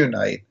 Day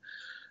Reunite,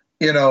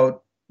 John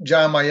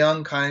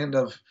Mayung kind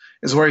of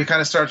is where he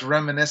kind of starts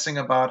reminiscing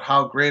about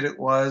how great it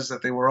was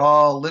that they were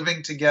all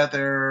living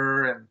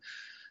together and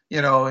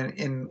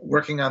in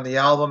working on the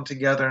album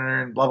together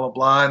and blah blah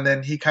blah, and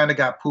then he kind of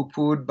got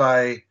poo-pooed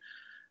by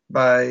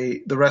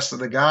the rest of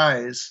the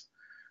guys.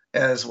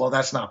 As well,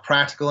 that's not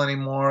practical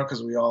anymore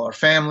because we all are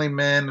family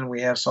men and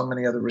we have so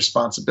many other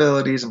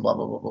responsibilities and blah,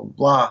 blah, blah, blah,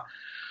 blah.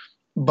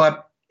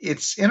 But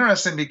it's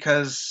interesting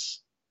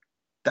because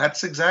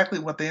that's exactly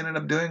what they ended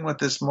up doing with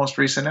this most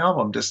recent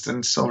album,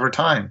 Distance Over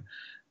Time,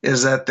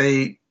 is that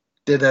they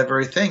did that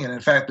very thing. And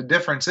in fact, the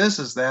difference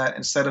is that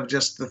instead of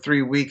just the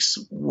 3 weeks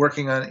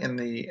working in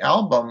the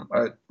album,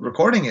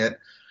 recording it,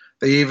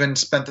 they even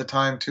spent the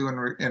time too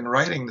in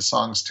writing the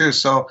songs too.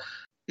 So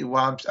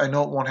while I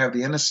know it won't have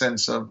the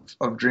innocence of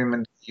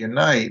Dreamin' Day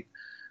Unite,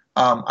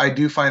 I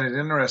do find it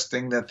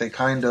interesting that they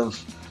kind of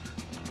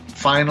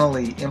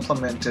finally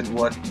implemented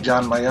what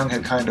John Mayung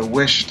had kind of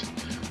wished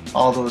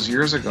all those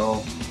years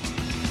ago.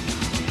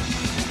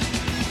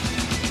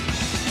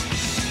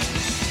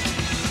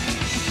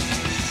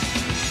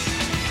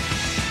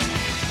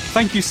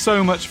 Thank you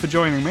so much for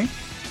joining me,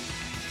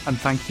 and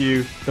thank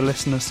you, the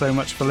listener, so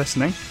much for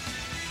listening.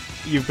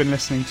 You've been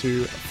listening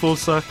to Full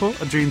Circle,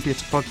 a Dream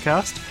Theater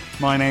podcast.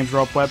 My name's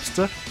Rob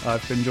Webster.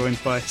 I've been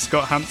joined by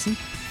Scott Hanson.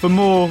 For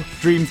more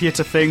Dream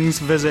Theater things,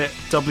 visit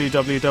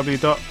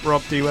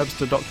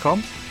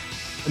www.robdwebster.com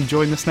and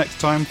join us next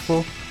time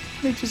for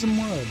Images and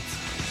Words.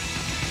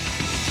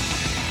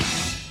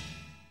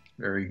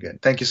 Very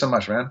good. Thank you so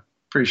much, man.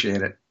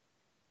 Appreciate it.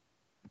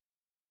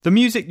 The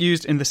music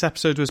used in this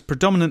episode was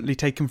predominantly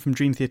taken from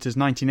Dream Theater's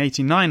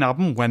 1989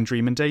 album When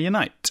Dreamin' Day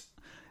Unite.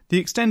 The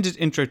extended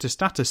intro to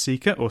Status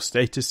Seeker, or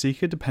Status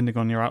Seeker, depending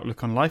on your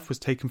outlook on life, was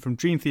taken from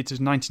Dream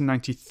Theater's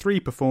 1993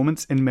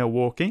 performance in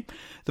Milwaukee.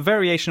 The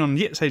variation on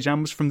Yitzhak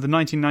Jam was from the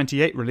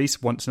 1998 release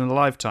Once in a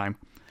Lifetime.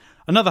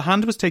 Another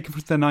Hand was taken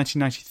from their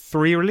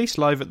 1993 release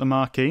Live at the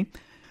Marquee.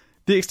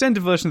 The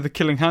extended version of The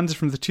Killing Hand is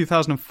from the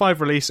 2005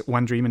 release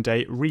When Dreamin'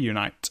 Day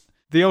Reunite.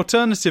 The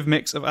alternative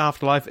mix of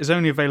Afterlife is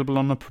only available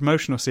on a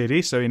promotional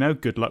CD, so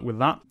good luck with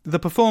that. The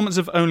performance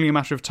of Only a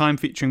Matter of Time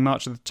featuring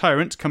March of the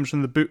Tyrant comes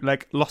from the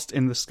bootleg Lost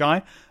in the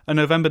Sky, a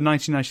November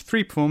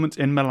 1993 performance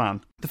in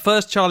Milan. The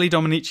first Charlie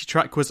Dominici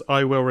track was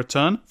I Will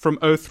Return, from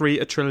O3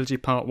 A Trilogy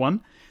Part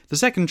 1. The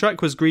second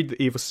track was Greed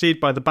the Evil Seed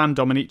by the band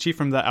Dominici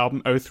from their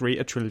album O3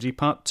 A Trilogy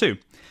Part 2.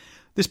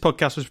 This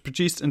podcast was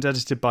produced and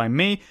edited by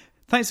me.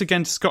 Thanks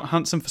again to Scott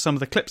Hanson for some of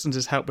the clips and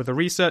his help with the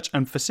research,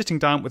 and for sitting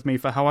down with me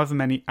for however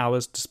many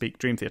hours to speak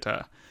Dream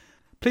Theater.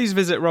 Please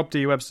visit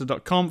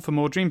robdwebster.com for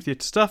more Dream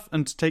Theater stuff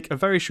and to take a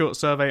very short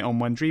survey on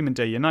When Dreamin'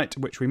 Day Unite,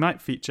 which we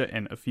might feature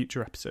in a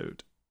future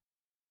episode.